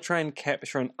why try and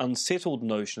capture an unsettled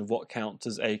notion of what counts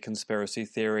as a conspiracy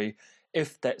theory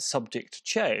if that's subject to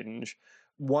change?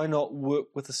 Why not work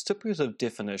with a stipulative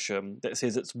definition that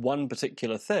says it's one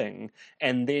particular thing,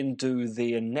 and then do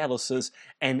the analysis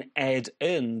and add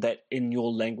in that in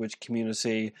your language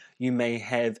community you may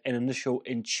have an initial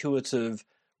intuitive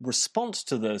response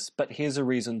to this, but here's a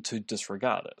reason to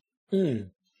disregard it.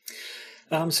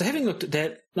 So having looked at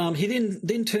that, he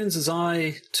then turns his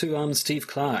eye to Steve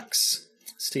Clark's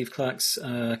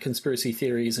conspiracy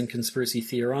theories and conspiracy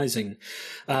theorizing,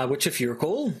 which, if you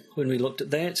recall, when we looked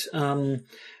at that,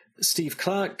 Steve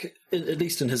Clark, at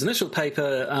least in his initial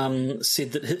paper,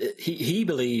 said that he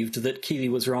believed that Keeley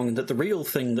was wrong, and that the real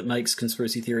thing that makes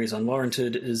conspiracy theories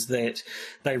unwarranted is that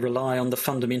they rely on the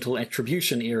fundamental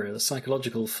attribution error, the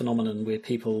psychological phenomenon where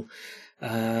people...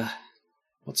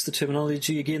 what's the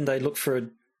terminology again? They look for a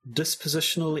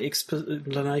dispositional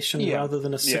explanation rather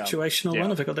than a situational one.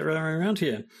 Have I got that right around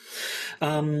here?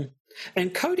 And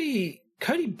Coady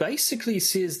basically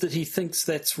says that he thinks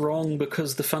that's wrong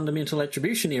because the fundamental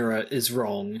attribution error is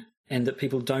wrong, and that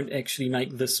people don't actually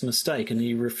make this mistake. And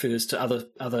he refers to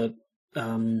other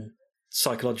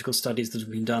psychological studies that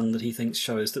have been done that he thinks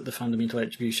shows that the fundamental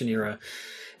attribution error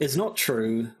is not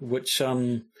true, which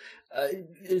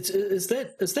is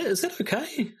that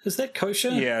okay? Is that kosher?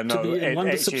 Yeah, no. To be in one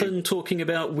discipline talking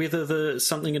about whether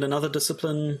something in another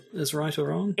discipline is right or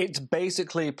wrong? It's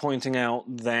basically pointing out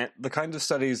that the kind of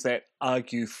studies that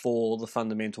argue for the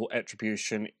fundamental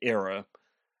attribution error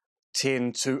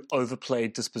tend to overplay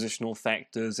dispositional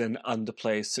factors and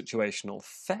underplay situational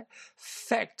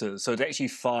factors. So it's actually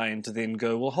fine to then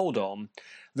go, well, hold on.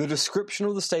 The description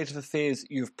of the state of affairs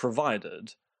you've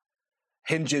provided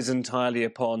hinges entirely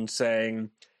upon saying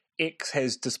X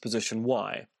has disposition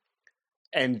Y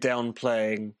and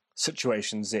downplaying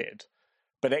situation Z.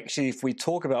 But actually, if we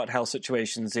talk about how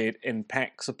situation Z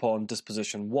impacts upon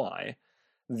disposition Y,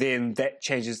 then that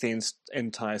changes the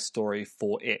entire story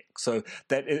for X. So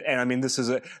that, and I mean, this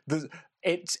is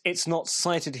It's not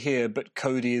cited here, but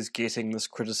Coady is getting this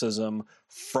criticism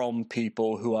from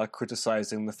people who are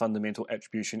criticizing the fundamental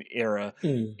attribution error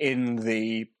in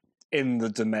the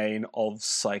domain of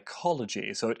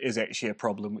psychology. So it is actually a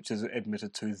problem which is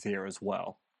admitted to there as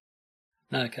well.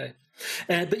 Okay.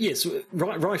 But yes,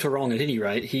 right or wrong, at any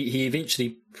rate, he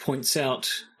eventually points out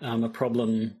a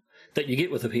problem that you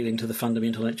get with appealing to the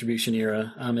fundamental attribution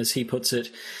error. As he puts it,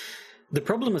 the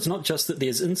problem is not just that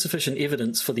there's insufficient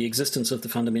evidence for the existence of the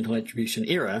fundamental attribution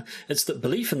error, it's that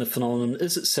belief in the phenomenon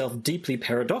is itself deeply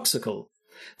paradoxical.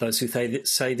 Those who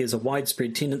say there's a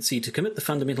widespread tendency to commit the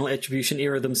fundamental attribution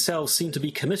error themselves seem to be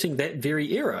committing that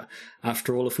very error.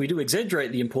 After all, if we do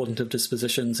exaggerate the importance of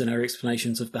dispositions in our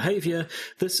explanations of behaviour,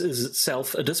 this is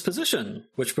itself a disposition,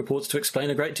 which purports to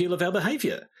explain a great deal of our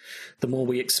behaviour. The more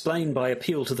we explain by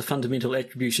appeal to the fundamental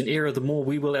attribution error, the more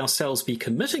we will ourselves be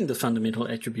committing the fundamental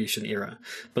attribution error.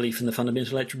 Belief in the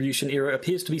fundamental attribution error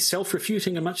appears to be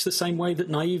self-refuting in much the same way that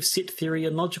naive set theory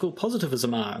and logical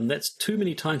positivism are, and that's too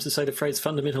many times to say the phrase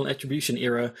fundamental attribution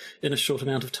error in a short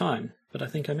amount of time. But I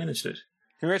think I managed it.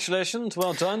 Congratulations,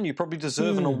 well done. You probably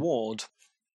deserve an award.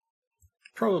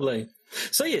 Probably.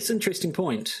 So yes, interesting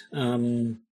point. I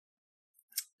mean,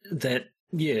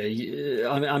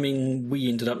 we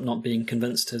ended up not being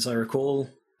convinced, as I recall,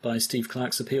 by Steve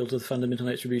Clarke's appeal to the fundamental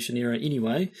attribution error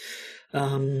anyway.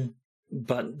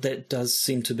 But that does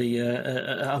seem to be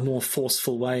a more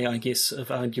forceful way, I guess,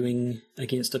 of arguing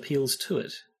against appeals to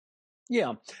it.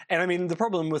 Yeah, and I mean, the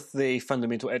problem with the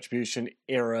fundamental attribution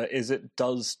error is it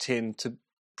does tend to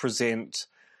present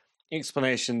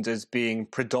explanations as being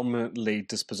predominantly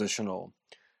dispositional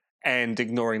and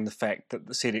ignoring the fact that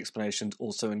the said explanations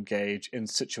also engage in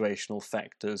situational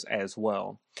factors as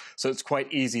well. So it's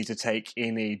quite easy to take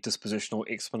any dispositional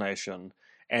explanation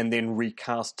and then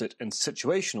recast it in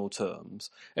situational terms,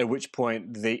 at which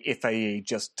point the FAE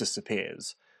just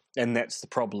disappears. And that's the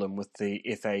problem with the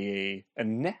FAE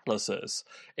analysis.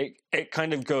 It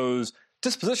kind of goes,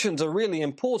 dispositions are really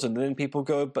important, and then people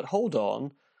go, but hold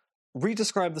on,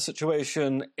 redescribe the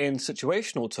situation in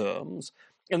situational terms,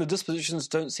 and the dispositions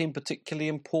don't seem particularly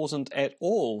important at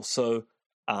all. So,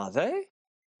 are they?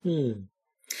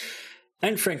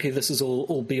 And frankly, this is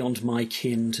all beyond my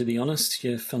ken, to be honest,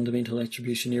 your fundamental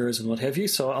attribution errors and what have you,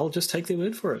 so I'll just take their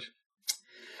word for it.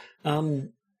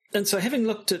 And so having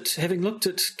looked at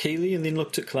Keeley and then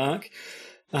looked at Clarke,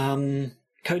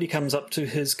 Coady comes up to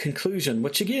his conclusion,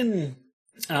 which again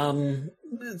I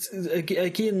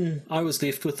was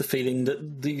left with the feeling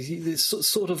that they're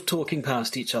sort of talking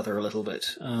past each other a little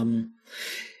bit.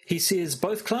 He says,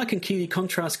 both Clarke and Keeley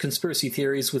contrast conspiracy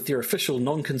theories with their official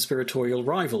non-conspiratorial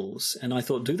rivals. And I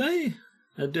thought, do they?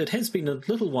 It has been a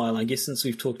little while, I guess, since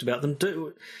we've talked about them.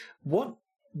 What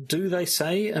do they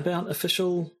say about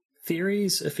official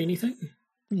theories, if anything?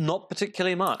 Not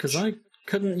particularly much. Because I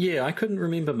couldn't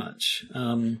remember much.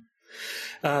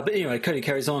 But anyway, Coady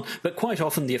carries on. But quite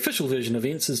often the official version of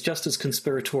events is just as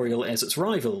conspiratorial as its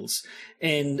rivals.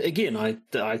 And again, I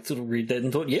sort of read that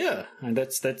and thought, yeah, and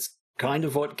that's kind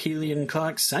of what Keeley and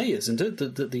Clarke say, isn't it?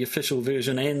 That the official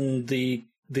version and the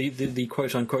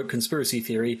quote-unquote conspiracy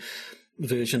theory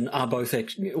version are both,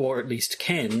 or at least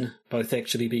can both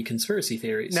actually be conspiracy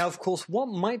theories. Now, of course, what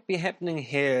might be happening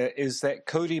here is that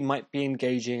Coady might be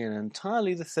engaging in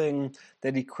entirely the thing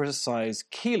that he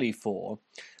criticised Keeley for,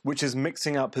 which is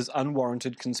mixing up his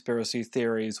unwarranted conspiracy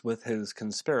theories with his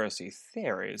conspiracy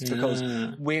theories. Because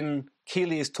when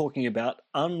Keeley is talking about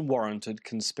unwarranted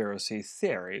conspiracy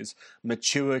theories,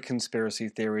 mature conspiracy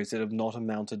theories that have not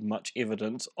amounted much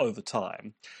evidence over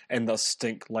time, and thus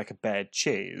stink like a bad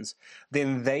cheese,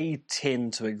 then they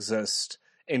tend to exist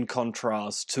in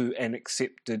contrast to an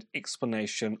accepted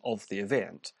explanation of the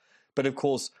event. But of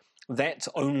course, that's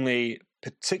only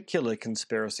particular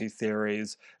conspiracy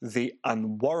theories, the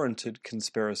unwarranted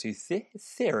conspiracy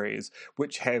theories,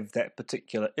 which have that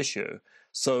particular issue.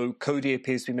 So Coady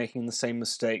appears to be making the same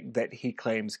mistake that he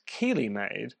claims Keeley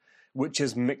made, which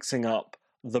is mixing up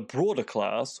the broader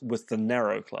class with the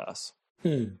narrow class.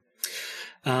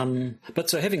 But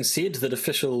so having said that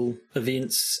official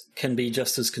events can be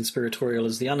just as conspiratorial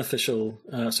as the unofficial,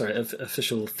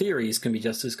 official theories can be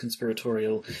just as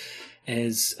conspiratorial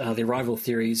as their rival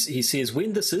theories, he says,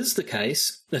 when this is the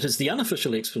case, it is the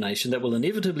unofficial explanation that will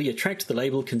inevitably attract the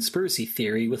label conspiracy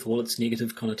theory with all its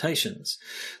negative connotations.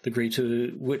 The degree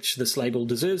to which this label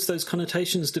deserves those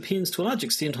connotations depends to a large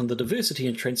extent on the diversity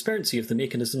and transparency of the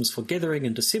mechanisms for gathering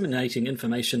and disseminating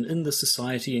information in the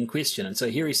society in question. And so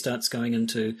here he starts going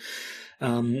into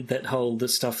the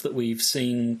stuff that we've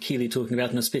seen Keeley talking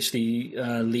about, and especially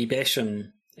Lee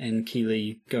Basham and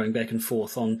Keeley going back and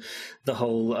forth on the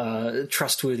whole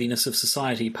trustworthiness of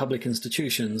society, public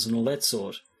institutions, and all that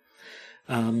sort.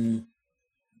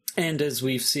 And as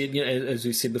we've said, as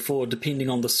we've said before, depending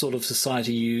on the sort of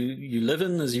society you live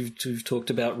in, as you've talked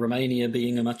about Romania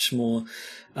being a much more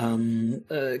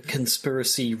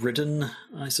conspiracy-ridden,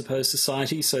 I suppose,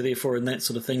 society. So therefore, in that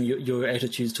sort of thing, your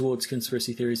attitudes towards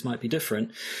conspiracy theories might be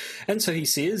different. And so he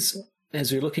says, as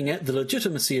we're looking at, the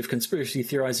legitimacy of conspiracy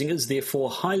theorizing is therefore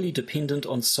highly dependent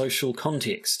on social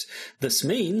context. This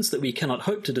means that we cannot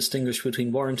hope to distinguish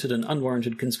between warranted and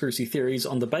unwarranted conspiracy theories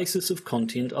on the basis of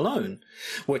content alone.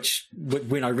 Which,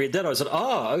 when I read that, I was like,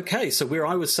 okay, so where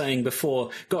I was saying before,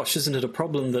 gosh, isn't it a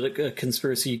problem that a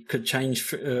conspiracy could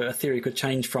change, a theory could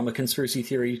change from a conspiracy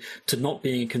theory to not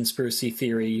being a conspiracy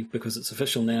theory because it's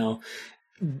official now,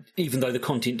 even though the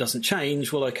content doesn't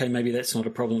change? Well, okay, maybe that's not a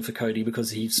problem for Coady,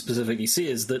 because he specifically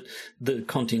says that the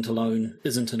content alone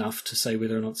isn't enough to say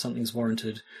whether or not something's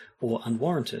warranted or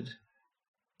unwarranted.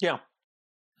 Yeah.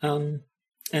 And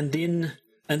then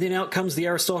out comes the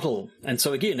Aristotle. And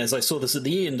so again, as I saw this at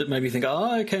the end, it made me think,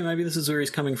 okay, maybe this is where he's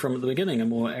coming from at the beginning, a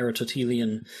more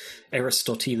Aristotelian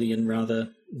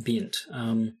bent.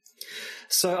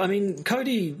 So, I mean,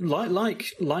 Coady,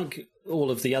 like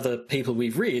all of the other people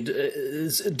we've read,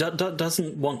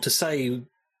 doesn't want to say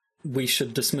we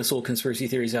should dismiss all conspiracy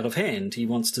theories out of hand. He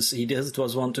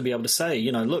does want to be able to say,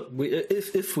 look,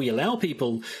 if we allow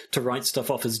people to write stuff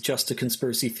off as just a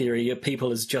conspiracy theory,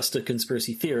 people as just a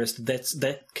conspiracy theorist,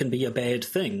 that can be a bad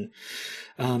thing.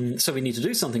 So we need to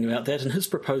do something about that, and his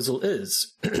proposal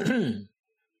is...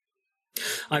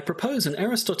 I propose an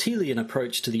Aristotelian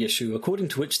approach to the issue, according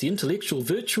to which the intellectual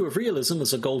virtue of realism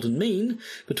is a golden mean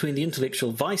between the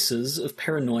intellectual vices of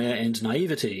paranoia and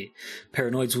naivety.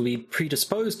 Paranoids will be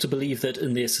predisposed to believe that,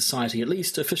 in their society at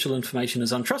least, official information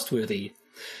is untrustworthy.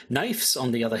 Naifs,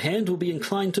 on the other hand, will be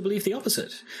inclined to believe the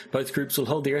opposite. Both groups will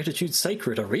hold their attitudes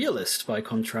sacred. A realist, by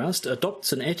contrast,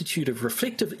 adopts an attitude of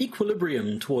reflective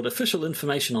equilibrium toward official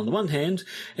information on the one hand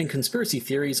and conspiracy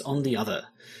theories on the other.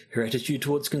 Her attitude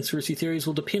towards conspiracy theories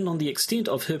will depend on the extent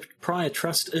of her prior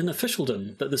trust in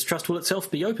officialdom, but this trust will itself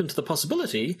be open to the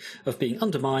possibility of being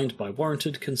undermined by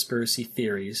warranted conspiracy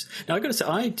theories. Now, I've got to say,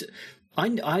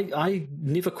 I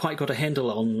never quite got a handle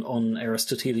on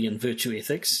Aristotelian virtue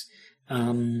ethics.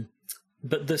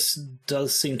 But this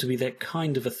does seem to be that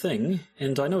kind of a thing,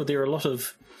 and I know there are a lot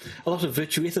of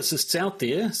virtue ethicists out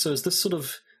there. So is this sort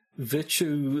of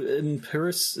virtue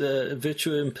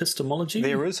epistemology?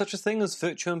 There is such a thing as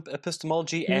virtue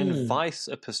epistemology and vice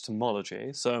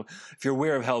epistemology. So if you're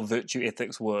aware of how virtue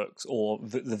ethics works, or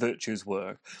the virtues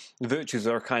work, the virtues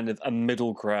are kind of a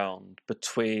middle ground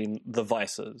between the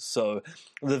vices. So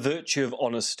the virtue of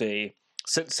honesty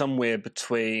sits somewhere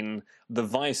between the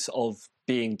vice of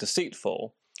being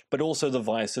deceitful, but also the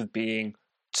vice of being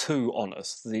too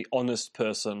honest. The honest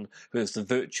person who has the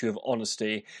virtue of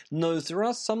honesty knows there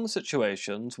are some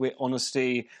situations where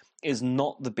honesty is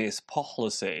not the best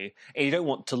policy, and you don't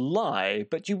want to lie,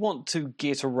 but you want to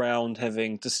get around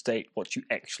having to state what you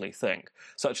actually think,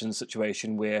 such in a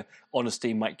situation where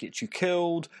honesty might get you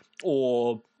killed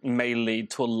or may lead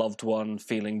to a loved one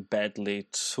feeling badly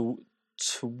toward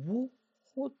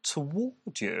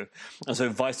you. And so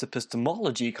vice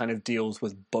epistemology kind of deals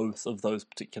with both of those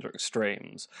particular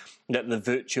extremes. That the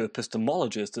virtue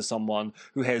epistemologist is someone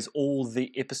who has all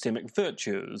the epistemic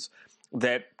virtues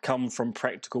that come from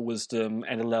practical wisdom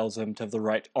and allows them to have the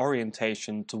right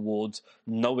orientation towards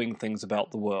knowing things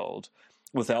about the world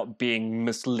without being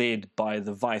misled by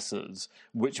the vices,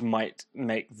 which might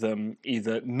make them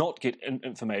either not get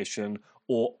information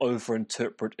or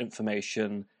overinterpret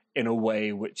information in a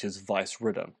way which is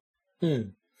vice-ridden.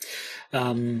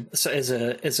 So as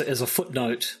a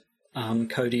footnote,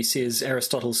 Coady says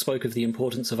Aristotle spoke of the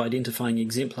importance of identifying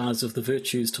exemplars of the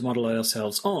virtues to model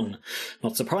ourselves on.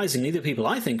 Not surprisingly, the people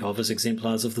I think of as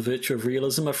exemplars of the virtue of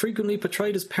realism are frequently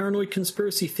portrayed as paranoid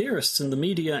conspiracy theorists in the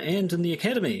media and in the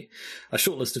academy. A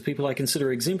short list of people I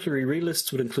consider exemplary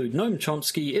realists would include Noam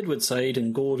Chomsky, Edward Said,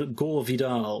 and Gore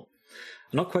Vidal.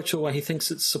 I'm not quite sure why he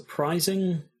thinks it's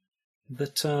surprising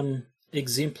that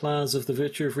exemplars of the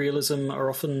virtue of realism are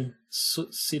often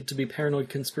said to be paranoid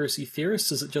conspiracy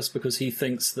theorists. Is it just because he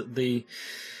thinks that the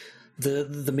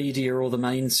media or the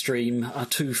mainstream are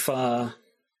too far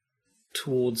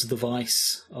towards the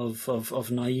vice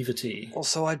of naivety?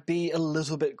 Also, I'd be a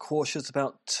little bit cautious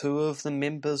about two of the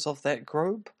members of that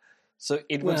group. So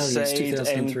Edward Said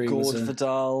and Gore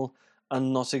Vidal are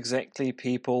not exactly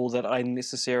people that I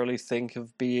necessarily think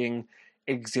of being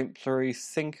exemplary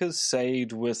thinkers,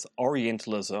 Said with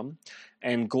Orientalism,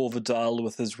 and Gore Vidal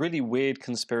with his really weird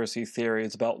conspiracy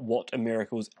theories about what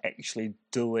America was actually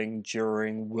doing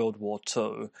during World War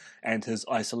II and his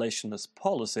isolationist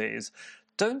policies,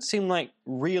 don't seem like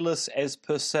realists as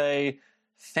per se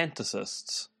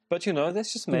fantasists. But,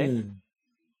 that's just me.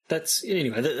 That's,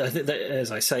 anyway, I think that,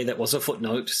 as I say, that was a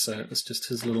footnote, so it was just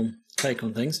his little take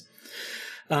on things.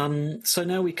 So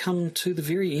now we come to the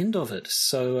very end of it.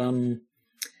 So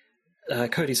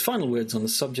Coady's final words on the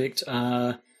subject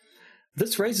are,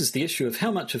 this raises the issue of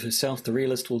how much of herself the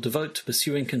realist will devote to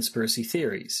pursuing conspiracy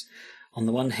theories. On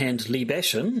the one hand, Lee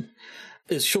Basham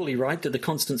is surely right that the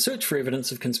constant search for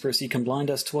evidence of conspiracy can blind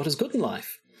us to what is good in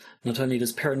life. Not only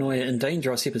does paranoia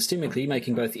endanger us epistemically,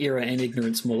 making both error and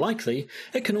ignorance more likely,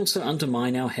 it can also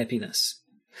undermine our happiness.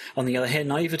 On the other hand,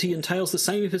 naivety entails the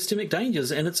same epistemic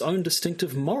dangers and its own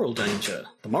distinctive moral danger.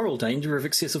 The moral danger of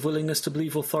excessive willingness to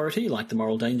believe authority, like the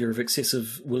moral danger of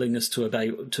excessive willingness to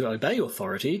obey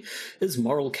authority, is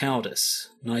moral cowardice.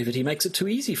 Naivety makes it too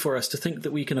easy for us to think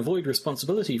that we can avoid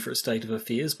responsibility for a state of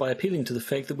affairs by appealing to the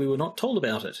fact that we were not told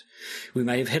about it. We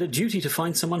may have had a duty to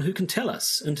find someone who can tell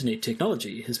us. Internet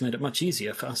technology has made it much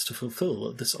easier for us to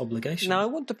fulfill this obligation. Now, I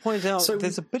want to point out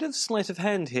there's a bit of sleight of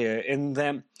hand here in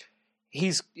that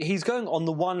He's going, on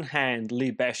the one hand,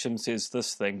 Lee Basham says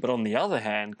this thing, but on the other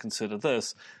hand, consider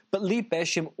this. But Lee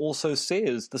Basham also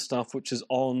says the stuff which is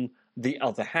on the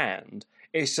other hand.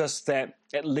 It's just that,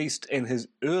 at least in his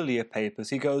earlier papers,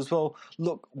 he goes, well,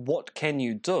 look, what can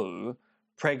you do?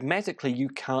 Pragmatically, you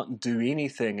can't do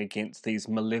anything against these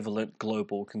malevolent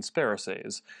global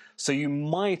conspiracies. So you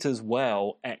might as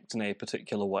well act in a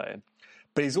particular way.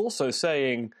 But he's also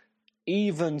saying,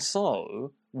 even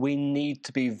so, we need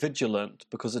to be vigilant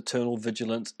because eternal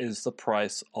vigilance is the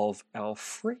price of our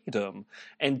freedom.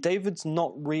 And David's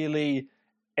not really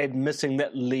admitting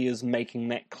that Lee is making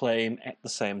that claim at the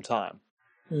same time.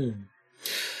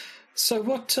 So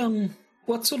what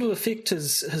sort of effect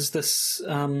has this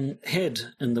had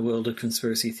in the world of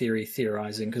conspiracy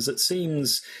theorizing? Because it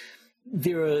seems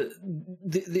there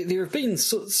have been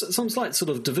some slight sort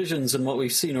of divisions in what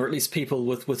we've seen, or at least people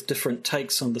with different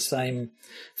takes on the same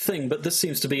thing. But this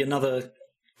seems to be another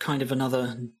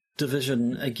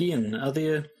division again. Are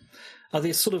there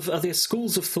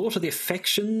schools of thought? Are there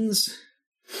factions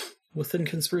within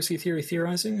conspiracy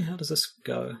theorizing? How does this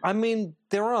go? I mean,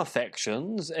 there are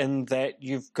factions in that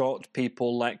you've got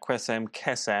people like Qassam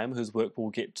Qassam, whose work we'll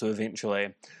get to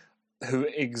eventually, who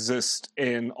exist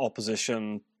in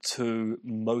opposition to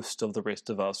most of the rest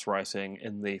of us writing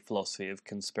in the philosophy of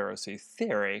conspiracy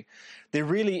theory. There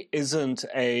really isn't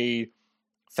a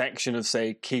faction of,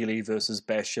 say, Keeley versus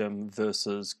Basham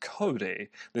versus Coady.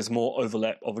 There's more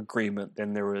overlap of agreement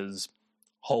than there is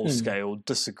whole-scale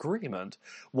disagreement.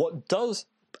 What does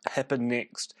happen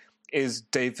next is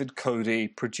David Coady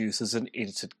produces an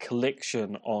edited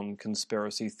collection on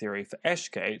conspiracy theory for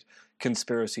Ashgate,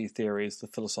 Conspiracy Theories, the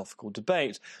Philosophical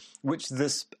Debate, which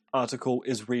this article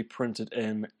is reprinted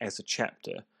in as a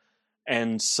chapter.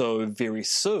 And so very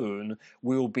soon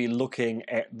we'll be looking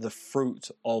at the fruit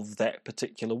of that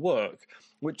particular work,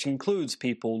 which includes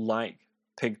people like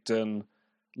Pigden,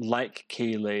 like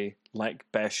Keeley, like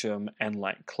Basham, and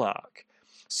like Clark.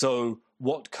 So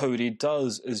what Coady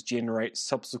does is generate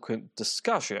subsequent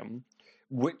discussion,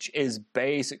 which is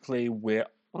basically where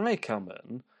I come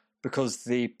in, because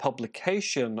the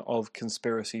publication of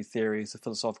Conspiracy Theories, the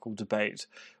Philosophical Debate,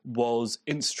 was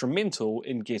instrumental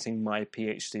in getting my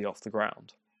PhD off the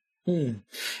ground. And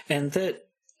that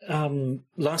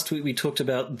last week we talked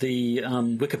about the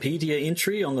Wikipedia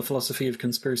entry on the philosophy of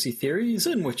conspiracy theories,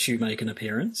 in which you make an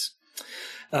appearance.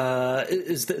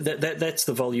 Is that's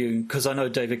the volume? Because I know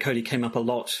David Coady came up a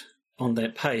lot on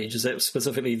that page. Is that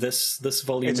specifically this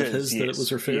volume of his that it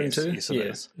was referring to? Yes, it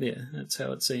is. Yeah, that's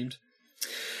how it seemed.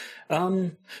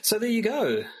 So there you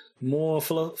go. More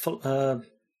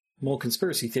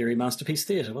conspiracy theory masterpiece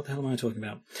theatre. What the hell am I talking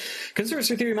about?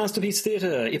 Conspiracy theory masterpiece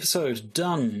theatre episode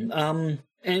done.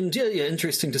 And yeah,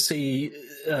 interesting to see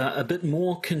a bit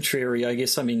more contrary, I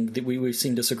guess. I mean, we've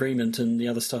seen disagreement in the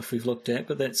other stuff we've looked at,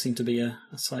 but that seemed to be a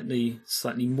slightly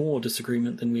more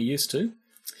disagreement than we're used to.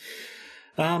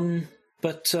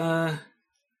 But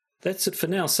that's it for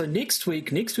now. So next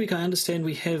week, I understand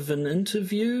we have an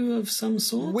interview of some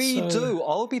sort. We do.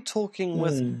 I'll be talking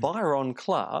with Byron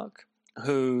Clark,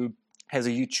 who has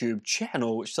a YouTube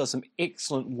channel which does some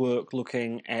excellent work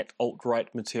looking at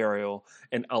alt-right material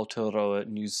in Aotearoa,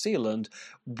 New Zealand.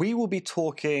 We will be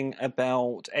talking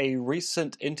about a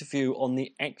recent interview on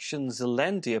the Action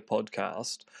Zealandia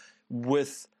podcast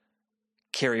with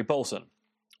Kerry Bolton,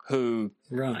 who,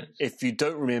 Right. if you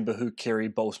don't remember who Kerry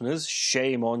Bolton is,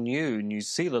 shame on you, New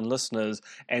Zealand listeners,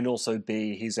 and also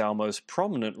B, he's our most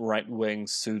prominent right-wing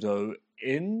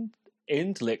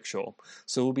pseudo-intellectual.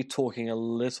 So we'll be talking a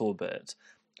little bit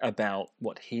about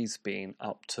what he's been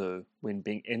up to when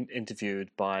being interviewed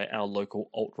by our local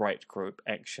alt-right group,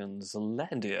 Action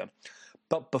Zealandia.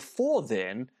 But before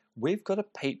then, we've got a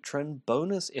patron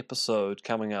bonus episode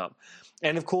coming up.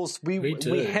 And of course, we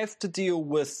have to deal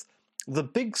with the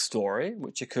big story,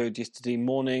 which occurred yesterday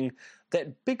morning,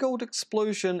 that big old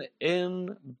explosion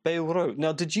in Beirut.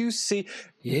 Now, did you see...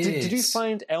 Yes. Did you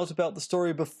find out about the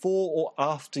story before or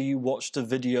after you watched a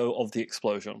video of the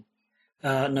explosion?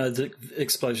 No, the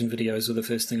explosion videos were the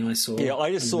first thing I saw. Yeah,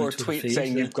 I just saw a tweet feed,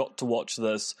 saying you've got to watch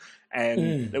this,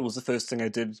 and it was the first thing I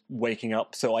did waking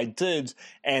up, so I did,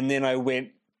 and then I went,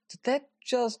 did that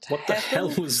just What happen? the hell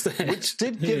was that? Which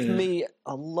did give me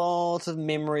a lot of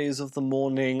memories of the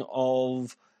morning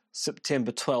of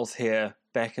September 12th here,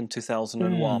 back in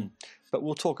 2001. But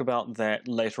we'll talk about that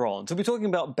later on. So we'll be talking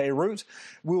about Beirut.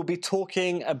 We'll be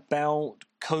talking about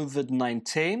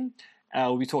COVID-19.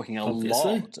 We'll be talking a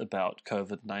lot about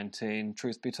COVID-19,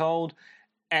 truth be told.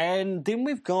 And then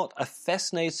we've got a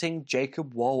fascinating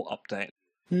Jacob Wohl update.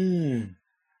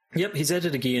 Yep, he's at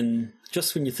it again.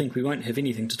 Just when you think we won't have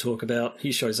anything to talk about,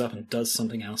 he shows up and does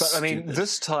something else. But I mean, stupid.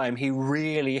 this time he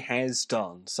really has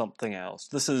done something else.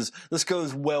 This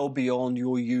goes well beyond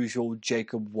your usual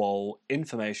Jacob Wohl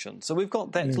information. So we've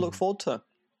got that to look forward to.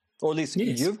 Or at least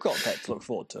you've got that to look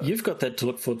forward to. You've got that to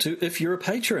look forward to if you're a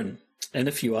patron. And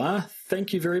if you are,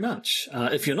 thank you very much.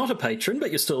 If you're not a patron,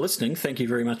 but you're still listening, thank you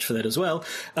very much for that as well.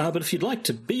 But if you'd like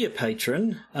to be a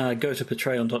patron, go to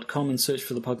patreon.com and search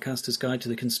for the Podcaster's Guide to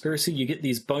the Conspiracy. You get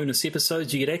these bonus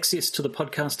episodes. You get access to the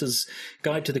Podcaster's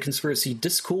Guide to the Conspiracy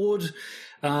Discord,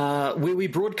 where we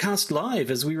broadcast live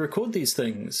as we record these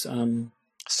things.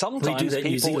 Sometimes we do that in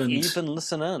New people Zealand. even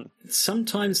listen in.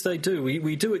 Sometimes they do.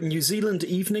 We do it in New Zealand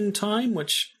evening time,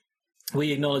 which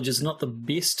we acknowledge is not the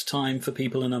best time for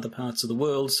people in other parts of the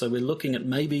world, so we're looking at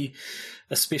maybe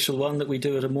a special one that we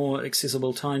do at a more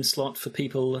accessible time slot for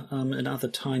people in other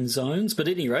time zones. But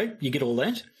at any rate, you get all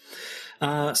that.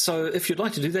 So if you'd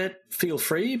like to do that, feel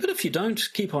free. But if you don't,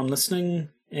 keep on listening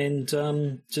and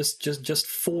just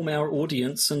form our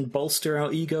audience and bolster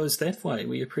our egos that way.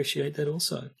 We appreciate that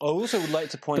also. I also would like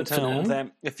to point out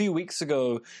that a few weeks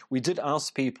ago, we did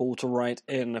ask people to write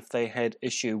in if they had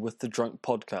issue with the drunk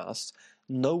podcast.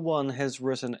 No one has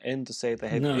written in to say they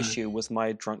had issue with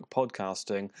my drunk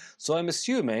podcasting. So I'm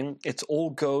assuming it's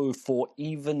all go for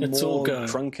even more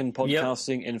drunken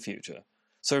podcasting in future.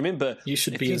 So remember, you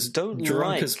should be as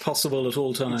drunk as possible at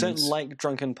all times. If you don't like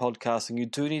drunken podcasting, you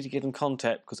do need to get in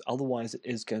contact, because otherwise it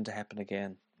is going to happen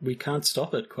again. We can't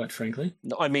stop it, quite frankly.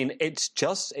 No, I mean, it's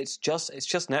just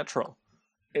natural.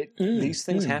 These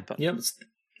things happen. Yep,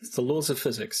 it's the laws of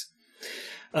physics.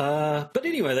 But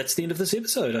anyway, that's the end of this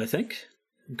episode, I think.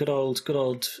 Good old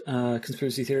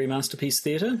conspiracy theory masterpiece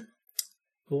theatre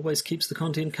always keeps the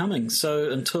content coming.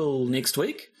 So until next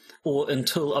week, or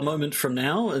until a moment from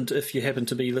now, and if you happen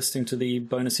to be listening to the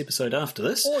bonus episode after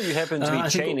this, or you happen to be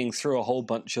chaining through a whole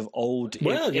bunch of old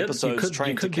episodes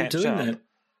trying to catch up. That.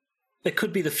 It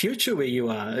could be the future where you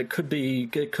are. It could be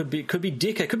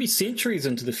centuries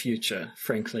into the future,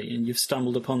 frankly, and you've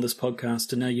stumbled upon this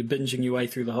podcast and now you're binging your way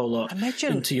through the whole lot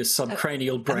into your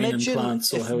subcranial brain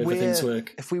implants or however things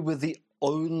work. If we were the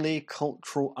only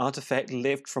cultural artifact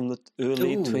left from the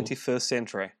early 21st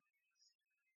century.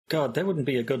 God, that wouldn't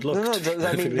be a good look. No, I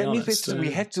mean, that means honest.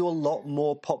 we have to do a lot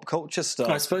more pop culture stuff.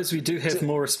 I suppose we do have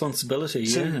more responsibility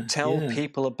to tell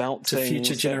people about to things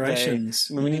future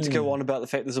generations. we need to go on about the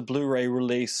fact there's a Blu-ray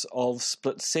release of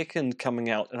Split Second coming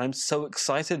out, and I'm so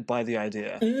excited by the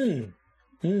idea.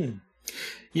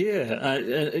 Yeah,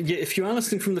 if you are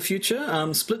listening from the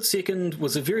future, Split Second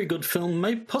was a very good film,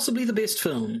 maybe possibly the best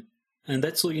film, and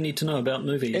that's all you need to know about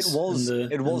movies. It was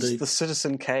the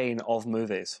Citizen Kane of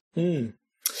movies.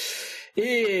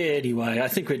 Anyway, I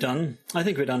think we're done.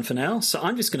 For now. So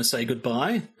I'm just going to say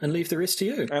goodbye and leave the rest to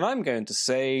you. And I'm going to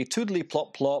say toodly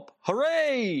plop plop,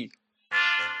 hooray!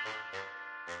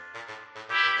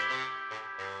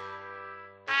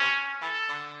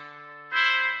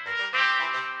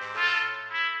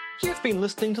 You've been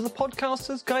listening to the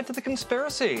Podcaster's Guide to the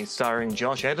Conspiracy, starring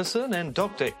Josh Addison and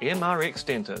Dr. M.R.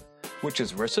 Extended, which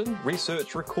is written,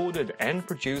 researched, recorded, and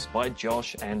produced by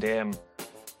Josh and M.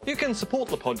 You can support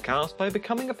the podcast by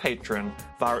becoming a patron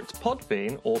via its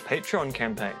Podbean or Patreon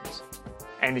campaigns.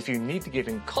 And if you need to get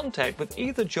in contact with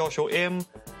either Josh or M,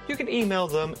 you can email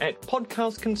them at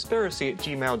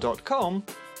podcastconspiracy@gmail.com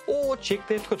or check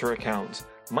their Twitter accounts,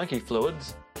 Monkey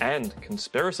Fluids and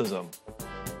Conspiracism.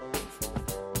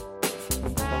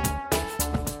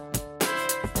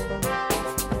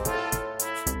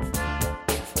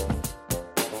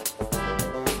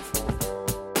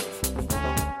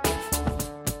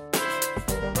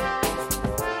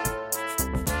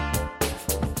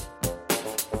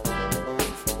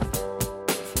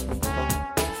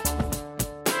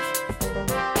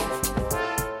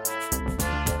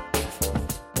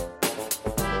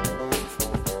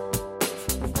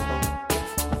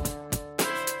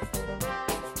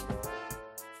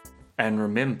 And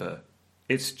remember,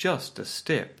 it's just a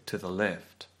step to the left.